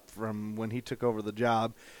that up from when he took over the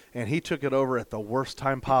job, and he took it over at the worst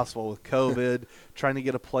time possible with COVID, trying to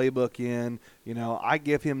get a playbook in. You know, I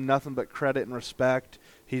give him nothing but credit and respect.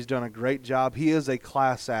 He's done a great job. He is a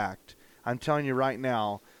class act. I'm telling you right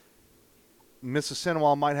now,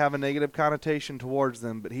 Mississinawa might have a negative connotation towards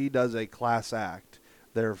them, but he does a class act.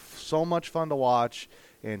 They're so much fun to watch,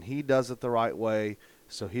 and he does it the right way.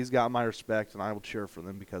 So he's got my respect, and I will cheer for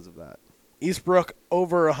them because of that. Eastbrook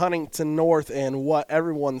over Huntington North in what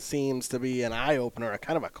everyone seems to be an eye-opener, a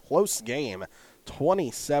kind of a close game,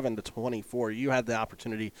 27-24. You had the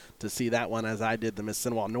opportunity to see that one as I did the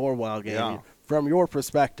Mississinawa-Norwell game. Yeah. From your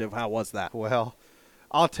perspective, how was that? Well,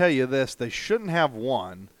 I'll tell you this. They shouldn't have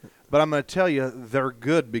won, but I'm going to tell you they're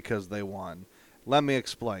good because they won. Let me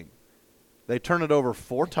explain. They turned it over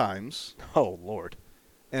 4 times. Oh, Lord.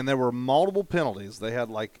 And there were multiple penalties. They had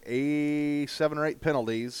like 7 or 8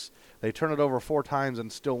 penalties. They turn it over 4 times and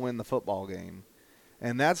still win the football game.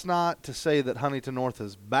 And that's not to say that Huntington North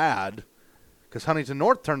is bad, because Huntington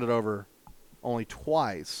North turned it over only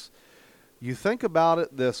twice. You think about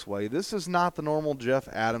it this way. This is not the normal Jeff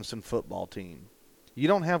Adamson football team. You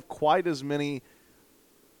don't have quite as many,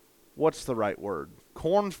 what's the right word?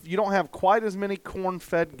 You don't have quite as many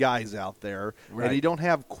corn-fed guys out there, right. And you don't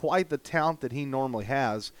have quite the talent that he normally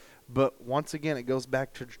has. But once again, it goes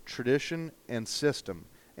back to tradition and system,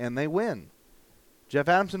 and they win. Jeff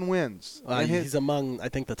Adamson wins. He's among, I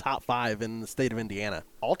think, the top 5 in the state of Indiana.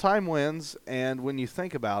 All-time wins, and when you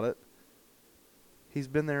think about it, he's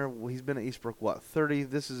been there. He's been at Eastbrook, what, 30?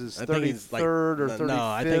 This is his 33rd or 35th No,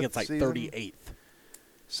 I think it's like season? 38th.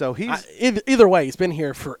 So he's either way, he's been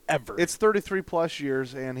here forever. It's 33-plus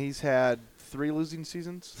years, and he's had 3 losing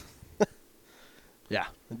seasons. Yeah,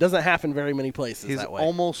 it doesn't happen very many places that way. He's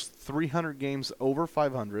almost 300 games over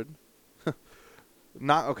 500.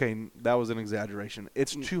 That was an exaggeration.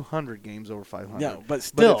 It's 200 games over 500. Yeah, but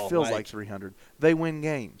still. But it feels like 300. They win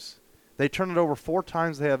games. They turn it over 4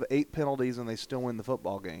 times. They have 8 penalties, and they still win the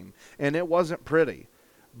football game. And it wasn't pretty,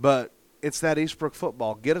 but it's that Eastbrook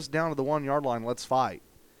football. Get us down to the 1-yard line. Let's fight.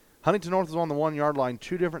 Huntington North was on the 1-yard line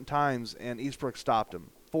 2 different times, and Eastbrook stopped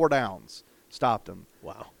him. 4 downs. Stopped him.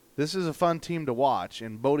 Wow. This is a fun team to watch,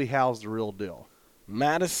 and Bodie Howe's the real deal.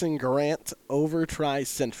 Madison Grant over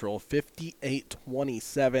Tri-Central,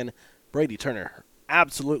 58-27. Brady Turner,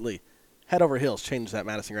 absolutely, head over heels, changed that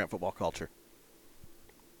Madison Grant football culture.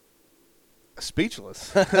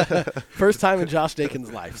 Speechless. First time in Josh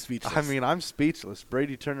Dakin's life, speechless. I mean, I'm speechless.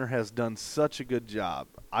 Brady Turner has done such a good job.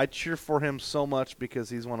 I cheer for him so much because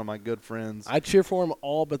he's one of my good friends. I cheer for him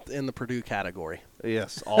all but in the Purdue category.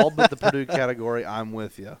 Yes, all but the Purdue category. I'm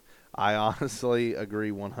with you. I honestly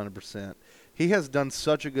agree 100%. He has done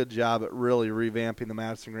such a good job at really revamping the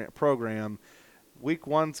Madison Grant program. Week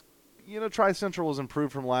 1's, Tri-Central was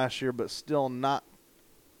improved from last year, but still not.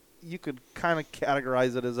 You could kind of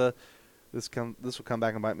categorize it as this will come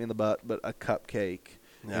back and bite me in the butt, but a cupcake.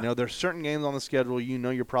 Yeah. There's certain games on the schedule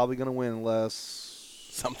you're probably going to win unless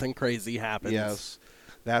something crazy happens. Yes,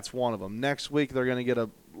 that's one of them. Next week they're going to get a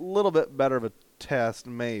little bit better of a test,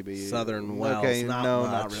 maybe. Southern Wells, okay,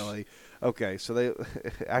 not really. Okay, so they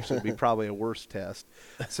actually would be probably a worse test.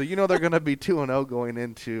 So they're going to be 2-0 going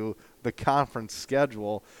into the conference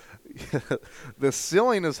schedule. The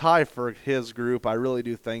ceiling is high for his group. I really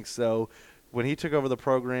do think so. When he took over the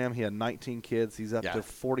program, he had 19 kids. He's up to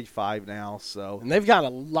 45 now. So, and they've got a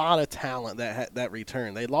lot of talent that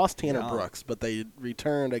returned. They lost Tanner Brooks, but they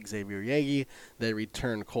returned Xavier Yagi. They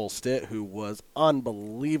returned Cole Stitt, who was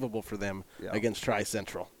unbelievable for them against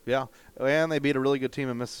Tri-Central. Yeah, and they beat a really good team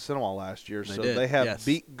in Mississippi last year. They have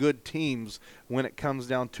beat good teams when it comes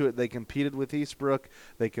down to it. They competed with Eastbrook.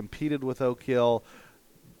 They competed with Oak Hill.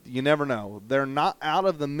 You never know. They're not out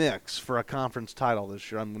of the mix for a conference title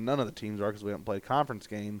this year. I mean, none of the teams are because we haven't played a conference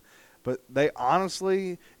game. But they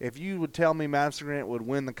honestly, if you would tell me Madison Grant would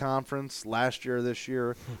win the conference last year or this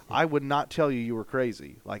year, I would not tell you were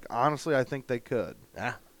crazy. Like, honestly, I think they could.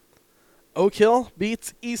 Yeah. Oak Hill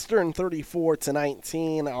beats Eastern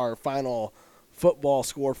 34-19. Our final football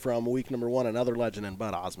score from week number 1, another legend in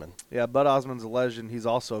Bud Osmond. Yeah, Bud Osmond's a legend. He's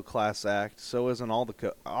also a class act. So isn't all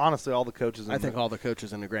the honestly all the coaches. I think all the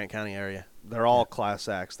coaches in the Grant County area. They're all class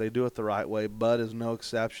acts. They do it the right way. Bud is no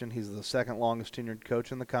exception. He's the second longest tenured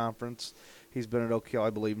coach in the conference. He's been at Oak Hill, I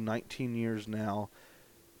believe, 19 years now.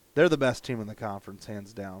 They're the best team in the conference,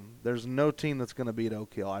 hands down. There's no team that's going to beat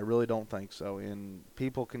Oak Hill. I really don't think so. And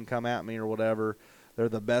people can come at me or whatever. They're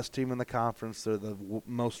the best team in the conference. They're the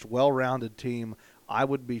most well-rounded team. I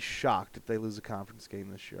would be shocked if they lose a conference game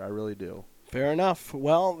this year. I really do. Fair enough.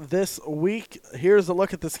 Well, this week, here's a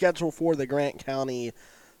look at the schedule for the Grant County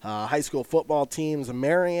high school football teams.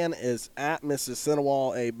 Marion is at Mississippi,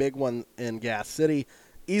 a big one in Gas City.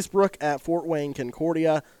 Eastbrook at Fort Wayne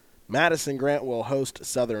Concordia. Madison Grant will host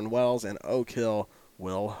Southern Wells, and Oak Hill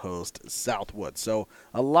will host Southwood. So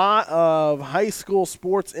a lot of high school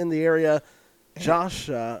sports in the area. Josh,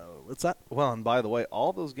 what's that? Well, and by the way,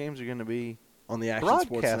 all those games are going to be on the Action Sports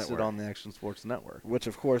Network. Broadcasted on the Action Sports Network. Which,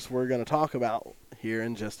 of course, we're going to talk about here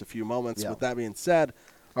in just a few moments. With that being said,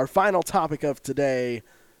 our final topic of today,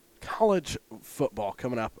 college football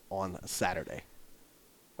coming up on Saturday.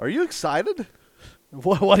 Are you excited?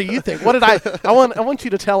 What do you think? What did I want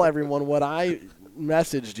you to tell everyone what I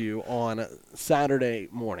messaged you on Saturday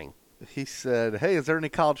morning. He said, hey, is there any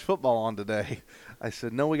college football on today? I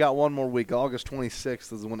said, no, we got one more week. August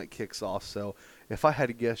 26th is when it kicks off. So if I had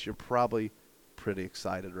to guess, you're probably pretty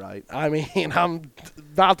excited, right? I mean, I'm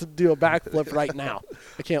about to do a backflip right now.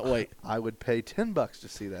 I can't wait. I would pay $10 to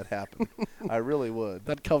see that happen. I really would.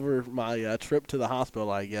 That'd cover my trip to the hospital,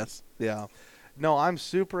 I guess. Yeah. No, I'm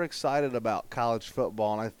super excited about college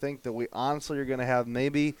football, and I think that we honestly are going to have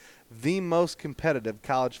maybe the most competitive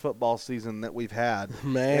college football season that we've had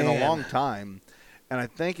in a long time. And I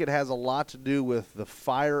think it has a lot to do with the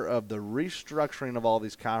fire of the restructuring of all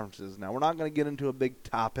these conferences. Now, we're not going to get into a big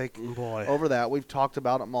topic over that. We've talked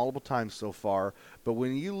about it multiple times so far. But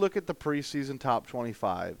when you look at the preseason top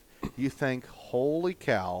 25, you think, holy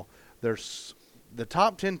cow, the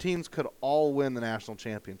top 10 teams could all win the national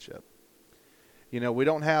championship. We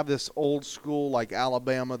don't have this old school like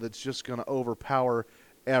Alabama that's just going to overpower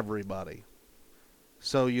everybody.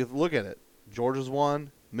 So you look at it. Georgia's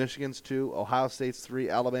 1, Michigan's 2, Ohio State's 3,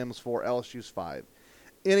 Alabama's 4, LSU's 5.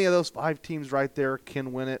 Any of those 5 teams right there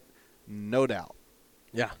can win it, no doubt.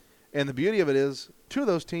 Yeah. And the beauty of it is 2 of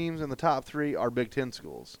those teams in the top 3 are Big Ten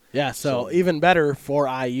schools. Yeah, so even better for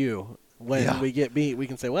IU. When we get beat, we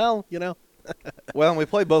can say, well, Well, and we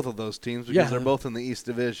play both of those teams because they're both in the East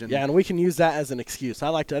Division. Yeah, and we can use that as an excuse.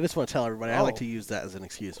 I just want to tell everybody, I like to use that as an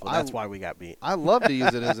excuse. Well, that's why we got beat. I love to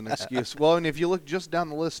use it as an excuse. Well, and if you look just down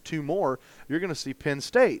the list 2 more, you're going to see Penn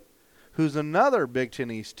State, who's another Big Ten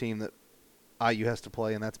East team that IU has to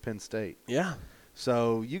play, and that's Penn State. Yeah.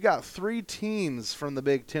 So you got 3 teams from the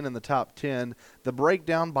Big Ten in the top 10. The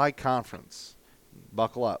breakdown by conference.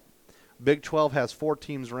 Buckle up. Big 12 has 4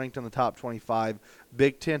 teams ranked in the top 25.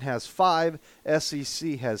 Big 10 has 5.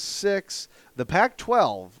 SEC has 6. The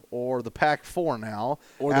Pac-12, or the Pac-4 now.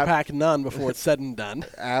 Or the Pac-none before it's said and done.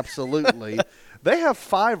 Absolutely. They have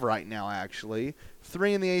 5 right now, actually.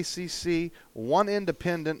 3 in the ACC, 1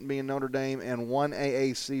 independent being Notre Dame, and 1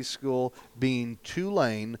 AAC school being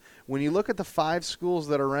Tulane. When you look at the 5 schools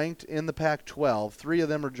that are ranked in the Pac-12, 3 of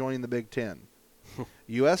them are joining the Big 10.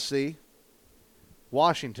 USC,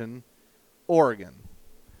 Washington, Oregon.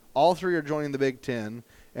 All 3 are joining the Big 10.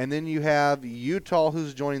 And then you have Utah,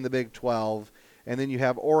 who's joining the Big 12. And then you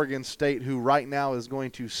have Oregon State, who right now is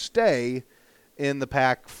going to stay in the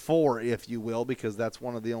Pac-4, if you will, because that's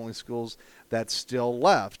one of the only schools that's still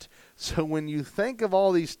left. So when you think of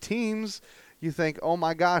all these teams, you think, oh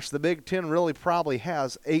my gosh, the Big 10 really probably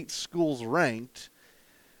has 8 schools ranked.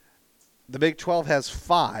 The Big 12 has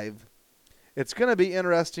 5. It's going to be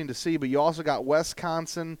interesting to see, but you also got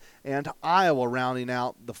Wisconsin and Iowa rounding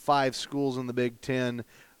out the 5 schools in the Big 10.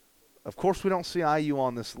 Of course, we don't see IU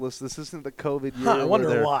on this list. This isn't the COVID year. I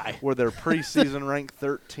wonder why. Where they're preseason ranked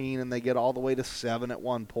 13 and they get all the way to 7 at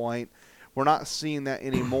one point. We're not seeing that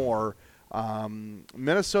anymore.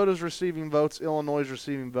 Minnesota's receiving votes. Illinois is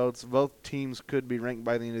receiving votes. Both teams could be ranked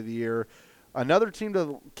by the end of the year. Another team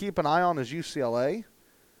to keep an eye on is UCLA.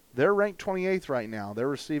 They're ranked 28th right now. They're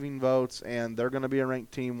receiving votes, and they're going to be a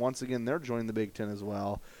ranked team. Once again, they're joining the Big Ten as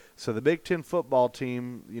well. So the Big Ten football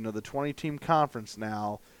team, the 20-team conference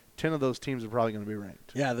now, 10 of those teams are probably going to be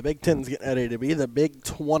ranked. Yeah, the Big Ten's getting ready to be the Big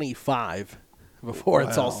 25 before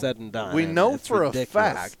it's all said and done. We know for ridiculous.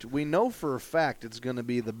 a fact it's going to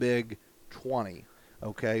be the Big 20.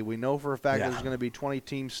 Okay, we know for a fact there's going to be 20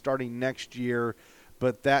 teams starting next year.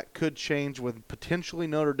 But that could change with potentially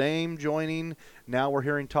Notre Dame joining. Now we're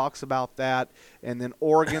hearing talks about that. And then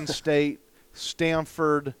Oregon State,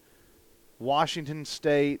 Stanford, Washington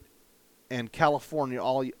State, and California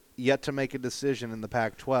all yet to make a decision in the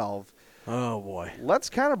Pac-12. Oh, boy. Let's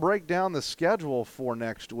kind of break down the schedule for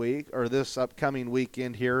next week, or this upcoming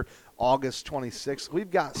weekend here, August 26th. We've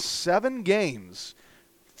got 7 games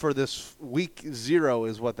for this week 0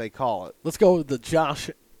 is what they call it. Let's go with the Josh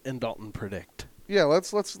and Dalton predict. Yeah,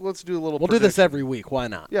 let's do a little. We'll do this every week. Why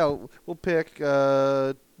not? Yeah, we'll pick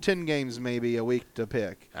 10 games maybe a week to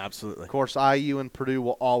pick. Absolutely. Of course, IU and Purdue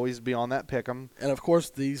will always be on that pick 'em. And, of course,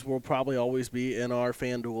 these will probably always be in our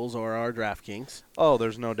FanDuels or our DraftKings. Oh,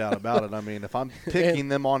 there's no doubt about it. I mean, if I'm picking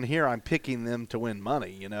them on here, I'm picking them to win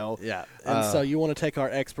money, Yeah, and so you want to take our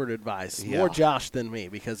expert advice. More Josh than me,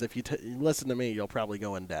 because if you listen to me, you'll probably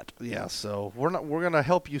go in debt. Yeah, so we're going to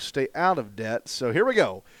help you stay out of debt. So here we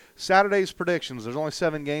go. Saturday's predictions. There's only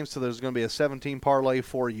 7 games, so there's going to be a 17 parlay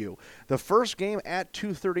for you. The first game at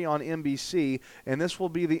 2:30 on NBC, and this will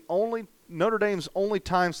be the only Notre Dame's only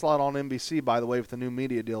time slot on NBC, by the way, with the new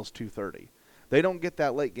media deal is 2:30. They don't get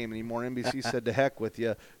that late game anymore. NBC said, to heck with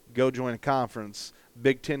you, go join a conference.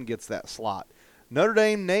 Big Ten gets that slot. Notre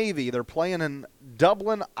Dame Navy, they're playing in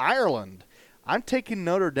Dublin, Ireland. I'm taking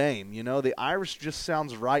Notre Dame. The Irish just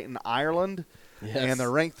sounds right in Ireland. Yes. And they're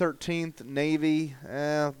ranked 13th. Navy,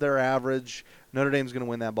 they're average. Notre Dame's going to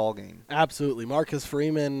win that ball game. Absolutely. Marcus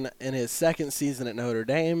Freeman in his second season at Notre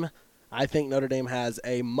Dame. I think Notre Dame has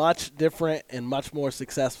a much different and much more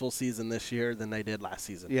successful season this year than they did last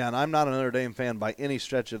season. Yeah, and I'm not a Notre Dame fan by any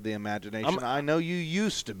stretch of the imagination. I know you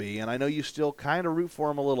used to be, and I know you still kind of root for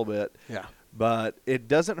them a little bit. Yeah. But it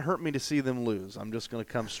doesn't hurt me to see them lose. I'm just going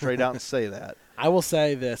to come straight out and say that. I will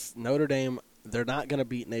say this, Notre Dame, they're not going to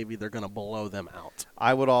beat Navy. They're going to blow them out.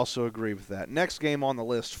 I would also agree with that. Next game on the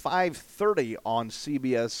list, 5:30 on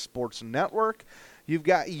CBS Sports Network. You've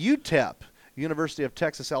got UTEP University of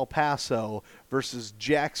Texas El Paso versus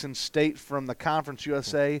Jackson State from the Conference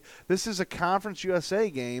USA. This is a Conference USA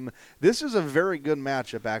game. This is a very good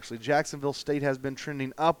matchup, actually. Jacksonville State has been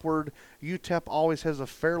trending upward. UTEP always has a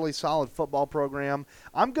fairly solid football program.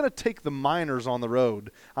 I'm going to take the Miners on the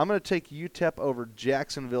road. I'm going to take UTEP over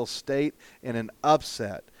Jacksonville State in an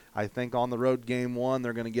upset. I think on the road game 1,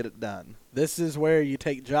 they're going to get it done. This is where you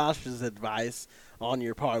take Josh's advice on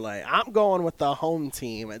your parlay. I'm going with the home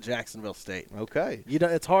team at Jacksonville State. Okay.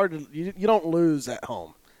 It's hard to you don't lose at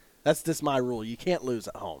home. That's just my rule. You can't lose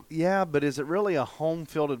at home. Yeah, but is it really a home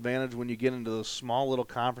field advantage when you get into those small little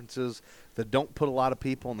conferences that don't put a lot of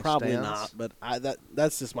people in the Probably stands? not, but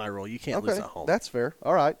that's just my rule. You can't lose at home. That's fair.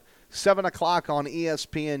 All right. 7 o'clock on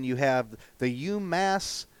ESPN, you have the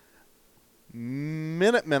UMass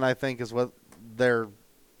Minutemen, I think is what their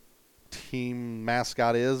team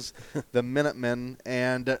mascot is, the Minutemen,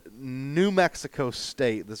 and New Mexico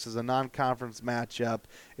State. This is a non-conference matchup.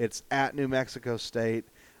 It's at New Mexico State.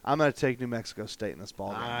 I'm going to take New Mexico State in this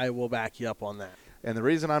ball game. I will back you up on that. And the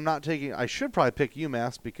reason I'm not taking – I should probably pick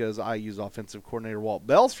UMass because I use offensive coordinator Walt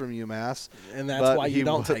Bell's from UMass. And that's why you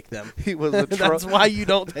don't take them. He was That's why you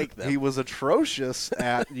don't take them. He was atrocious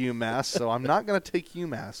at UMass, so I'm not going to take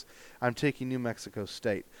UMass. I'm taking New Mexico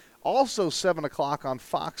State. Also 7 o'clock on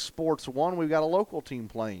Fox Sports 1, we've got a local team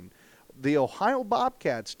playing. The Ohio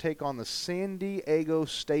Bobcats take on the San Diego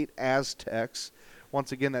State Aztecs.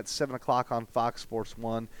 Once again, that's 7 o'clock on Fox Sports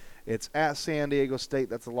 1. It's at San Diego State.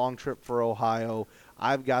 That's a long trip for Ohio.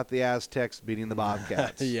 I've got the Aztecs beating the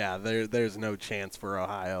Bobcats. Yeah, there's no chance for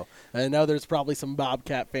Ohio. I know there's probably some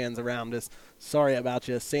Bobcat fans around us. Sorry about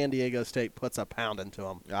you. San Diego State puts a pound into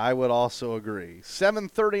them. I would also agree.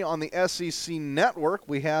 7:30 on the SEC Network,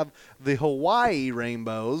 we have the Hawaii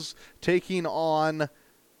Rainbows taking on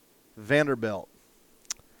Vanderbilt.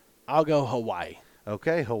 I'll go Hawaii.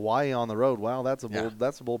 Okay, Hawaii on the road. Wow, that's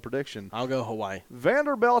a bold prediction. I'll go Hawaii.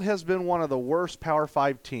 Vanderbilt has been one of the worst Power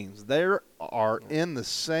 5 teams. They are in the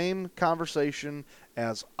same conversation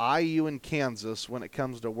as IU and Kansas when it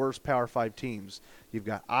comes to worst Power 5 teams. You've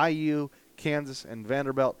got IU, Kansas, and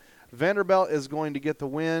Vanderbilt. Vanderbilt is going to get the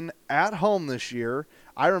win at home this year.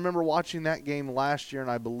 I remember watching that game last year,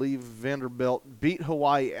 and I believe Vanderbilt beat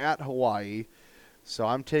Hawaii at Hawaii. So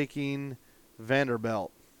I'm taking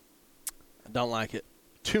Vanderbilt. I don't like it.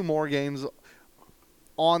 2 more games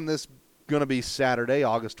on this, going to be Saturday,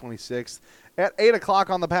 August 26th. At 8 o'clock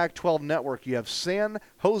on the Pac-12 Network, you have San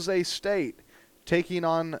Jose State taking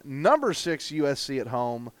on number 6 USC at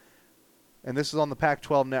home. And this is on the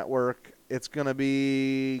Pac-12 Network. It's going to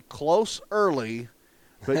be close early,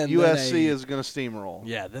 but USC is going to steamroll.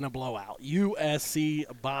 Yeah, then a blowout. USC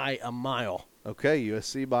by a mile. Okay,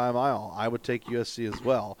 USC by a mile. I would take USC as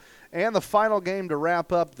well. And the final game to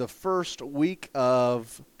wrap up the first week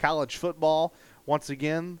of college football. Once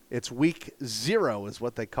again, it's week 0 is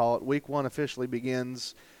what they call it. Week 1 officially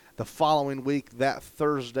begins the following week, that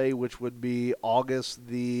Thursday, which would be August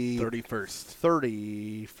the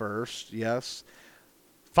 31st. 31st, yes.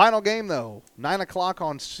 Final game, though, 9 o'clock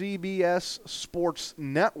on CBS Sports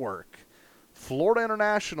Network. Florida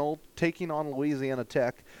International taking on Louisiana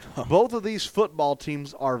Tech. Both of these football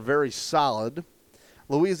teams are very solid.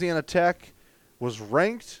 Louisiana Tech was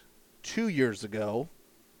ranked 2 years ago.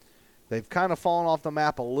 They've kind of fallen off the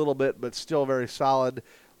map a little bit, but still very solid.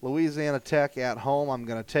 Louisiana Tech at home, I'm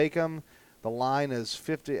going to take them. The line is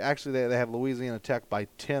 50. Actually, they have Louisiana Tech by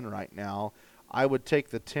 10 right now. I would take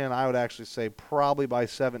the 10. I would actually say probably by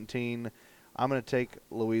 17. I'm going to take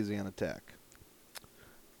Louisiana Tech.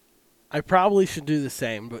 I probably should do the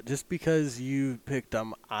same, but just because you picked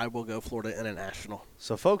them, I will go Florida International.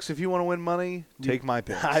 So, folks, if you want to win money, take my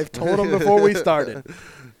pick. I've told them before we started.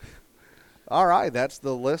 All right, that's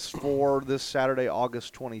the list for this Saturday,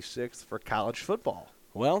 August 26th for college football.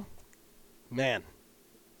 Well, man,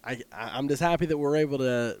 I'm just happy that we're able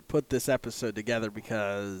to put this episode together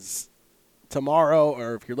because tomorrow,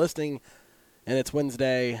 or if you're listening and it's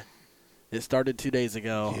Wednesday, it started 2 days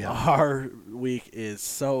ago. Yeah. Our week is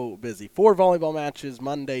so busy. 4 volleyball matches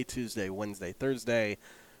Monday, Tuesday, Wednesday, Thursday.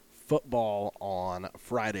 Football on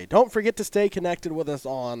Friday. Don't forget to stay connected with us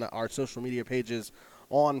on our social media pages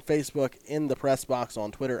on Facebook, in the Press Box,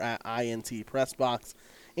 on Twitter at INT Press Box.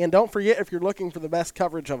 And don't forget, if you're looking for the best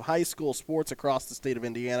coverage of high school sports across the state of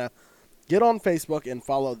Indiana, get on Facebook and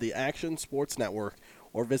follow the Action Sports Network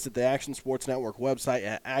or visit the Action Sports Network website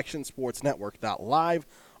at actionsportsnetwork.live.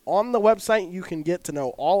 On the website, you can get to know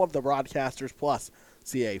all of the broadcasters, plus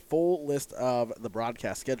see a full list of the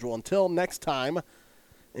broadcast schedule. Until next time,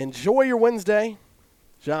 enjoy your Wednesday.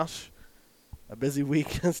 Josh, a busy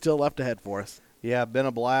week still left ahead for us. Yeah, been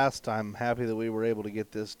a blast. I'm happy that we were able to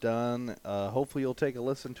get this done. Hopefully you'll take a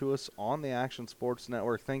listen to us on the Action Sports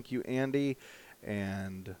Network. Thank you, Andy,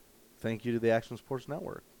 and thank you to the Action Sports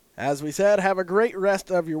Network. As we said, have a great rest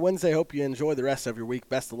of your Wednesday. Hope you enjoy the rest of your week.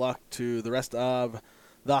 Best of luck to the rest of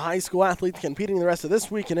the high school athletes competing the rest of this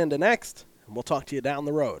week and into next. And we'll talk to you down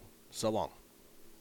the road. So long.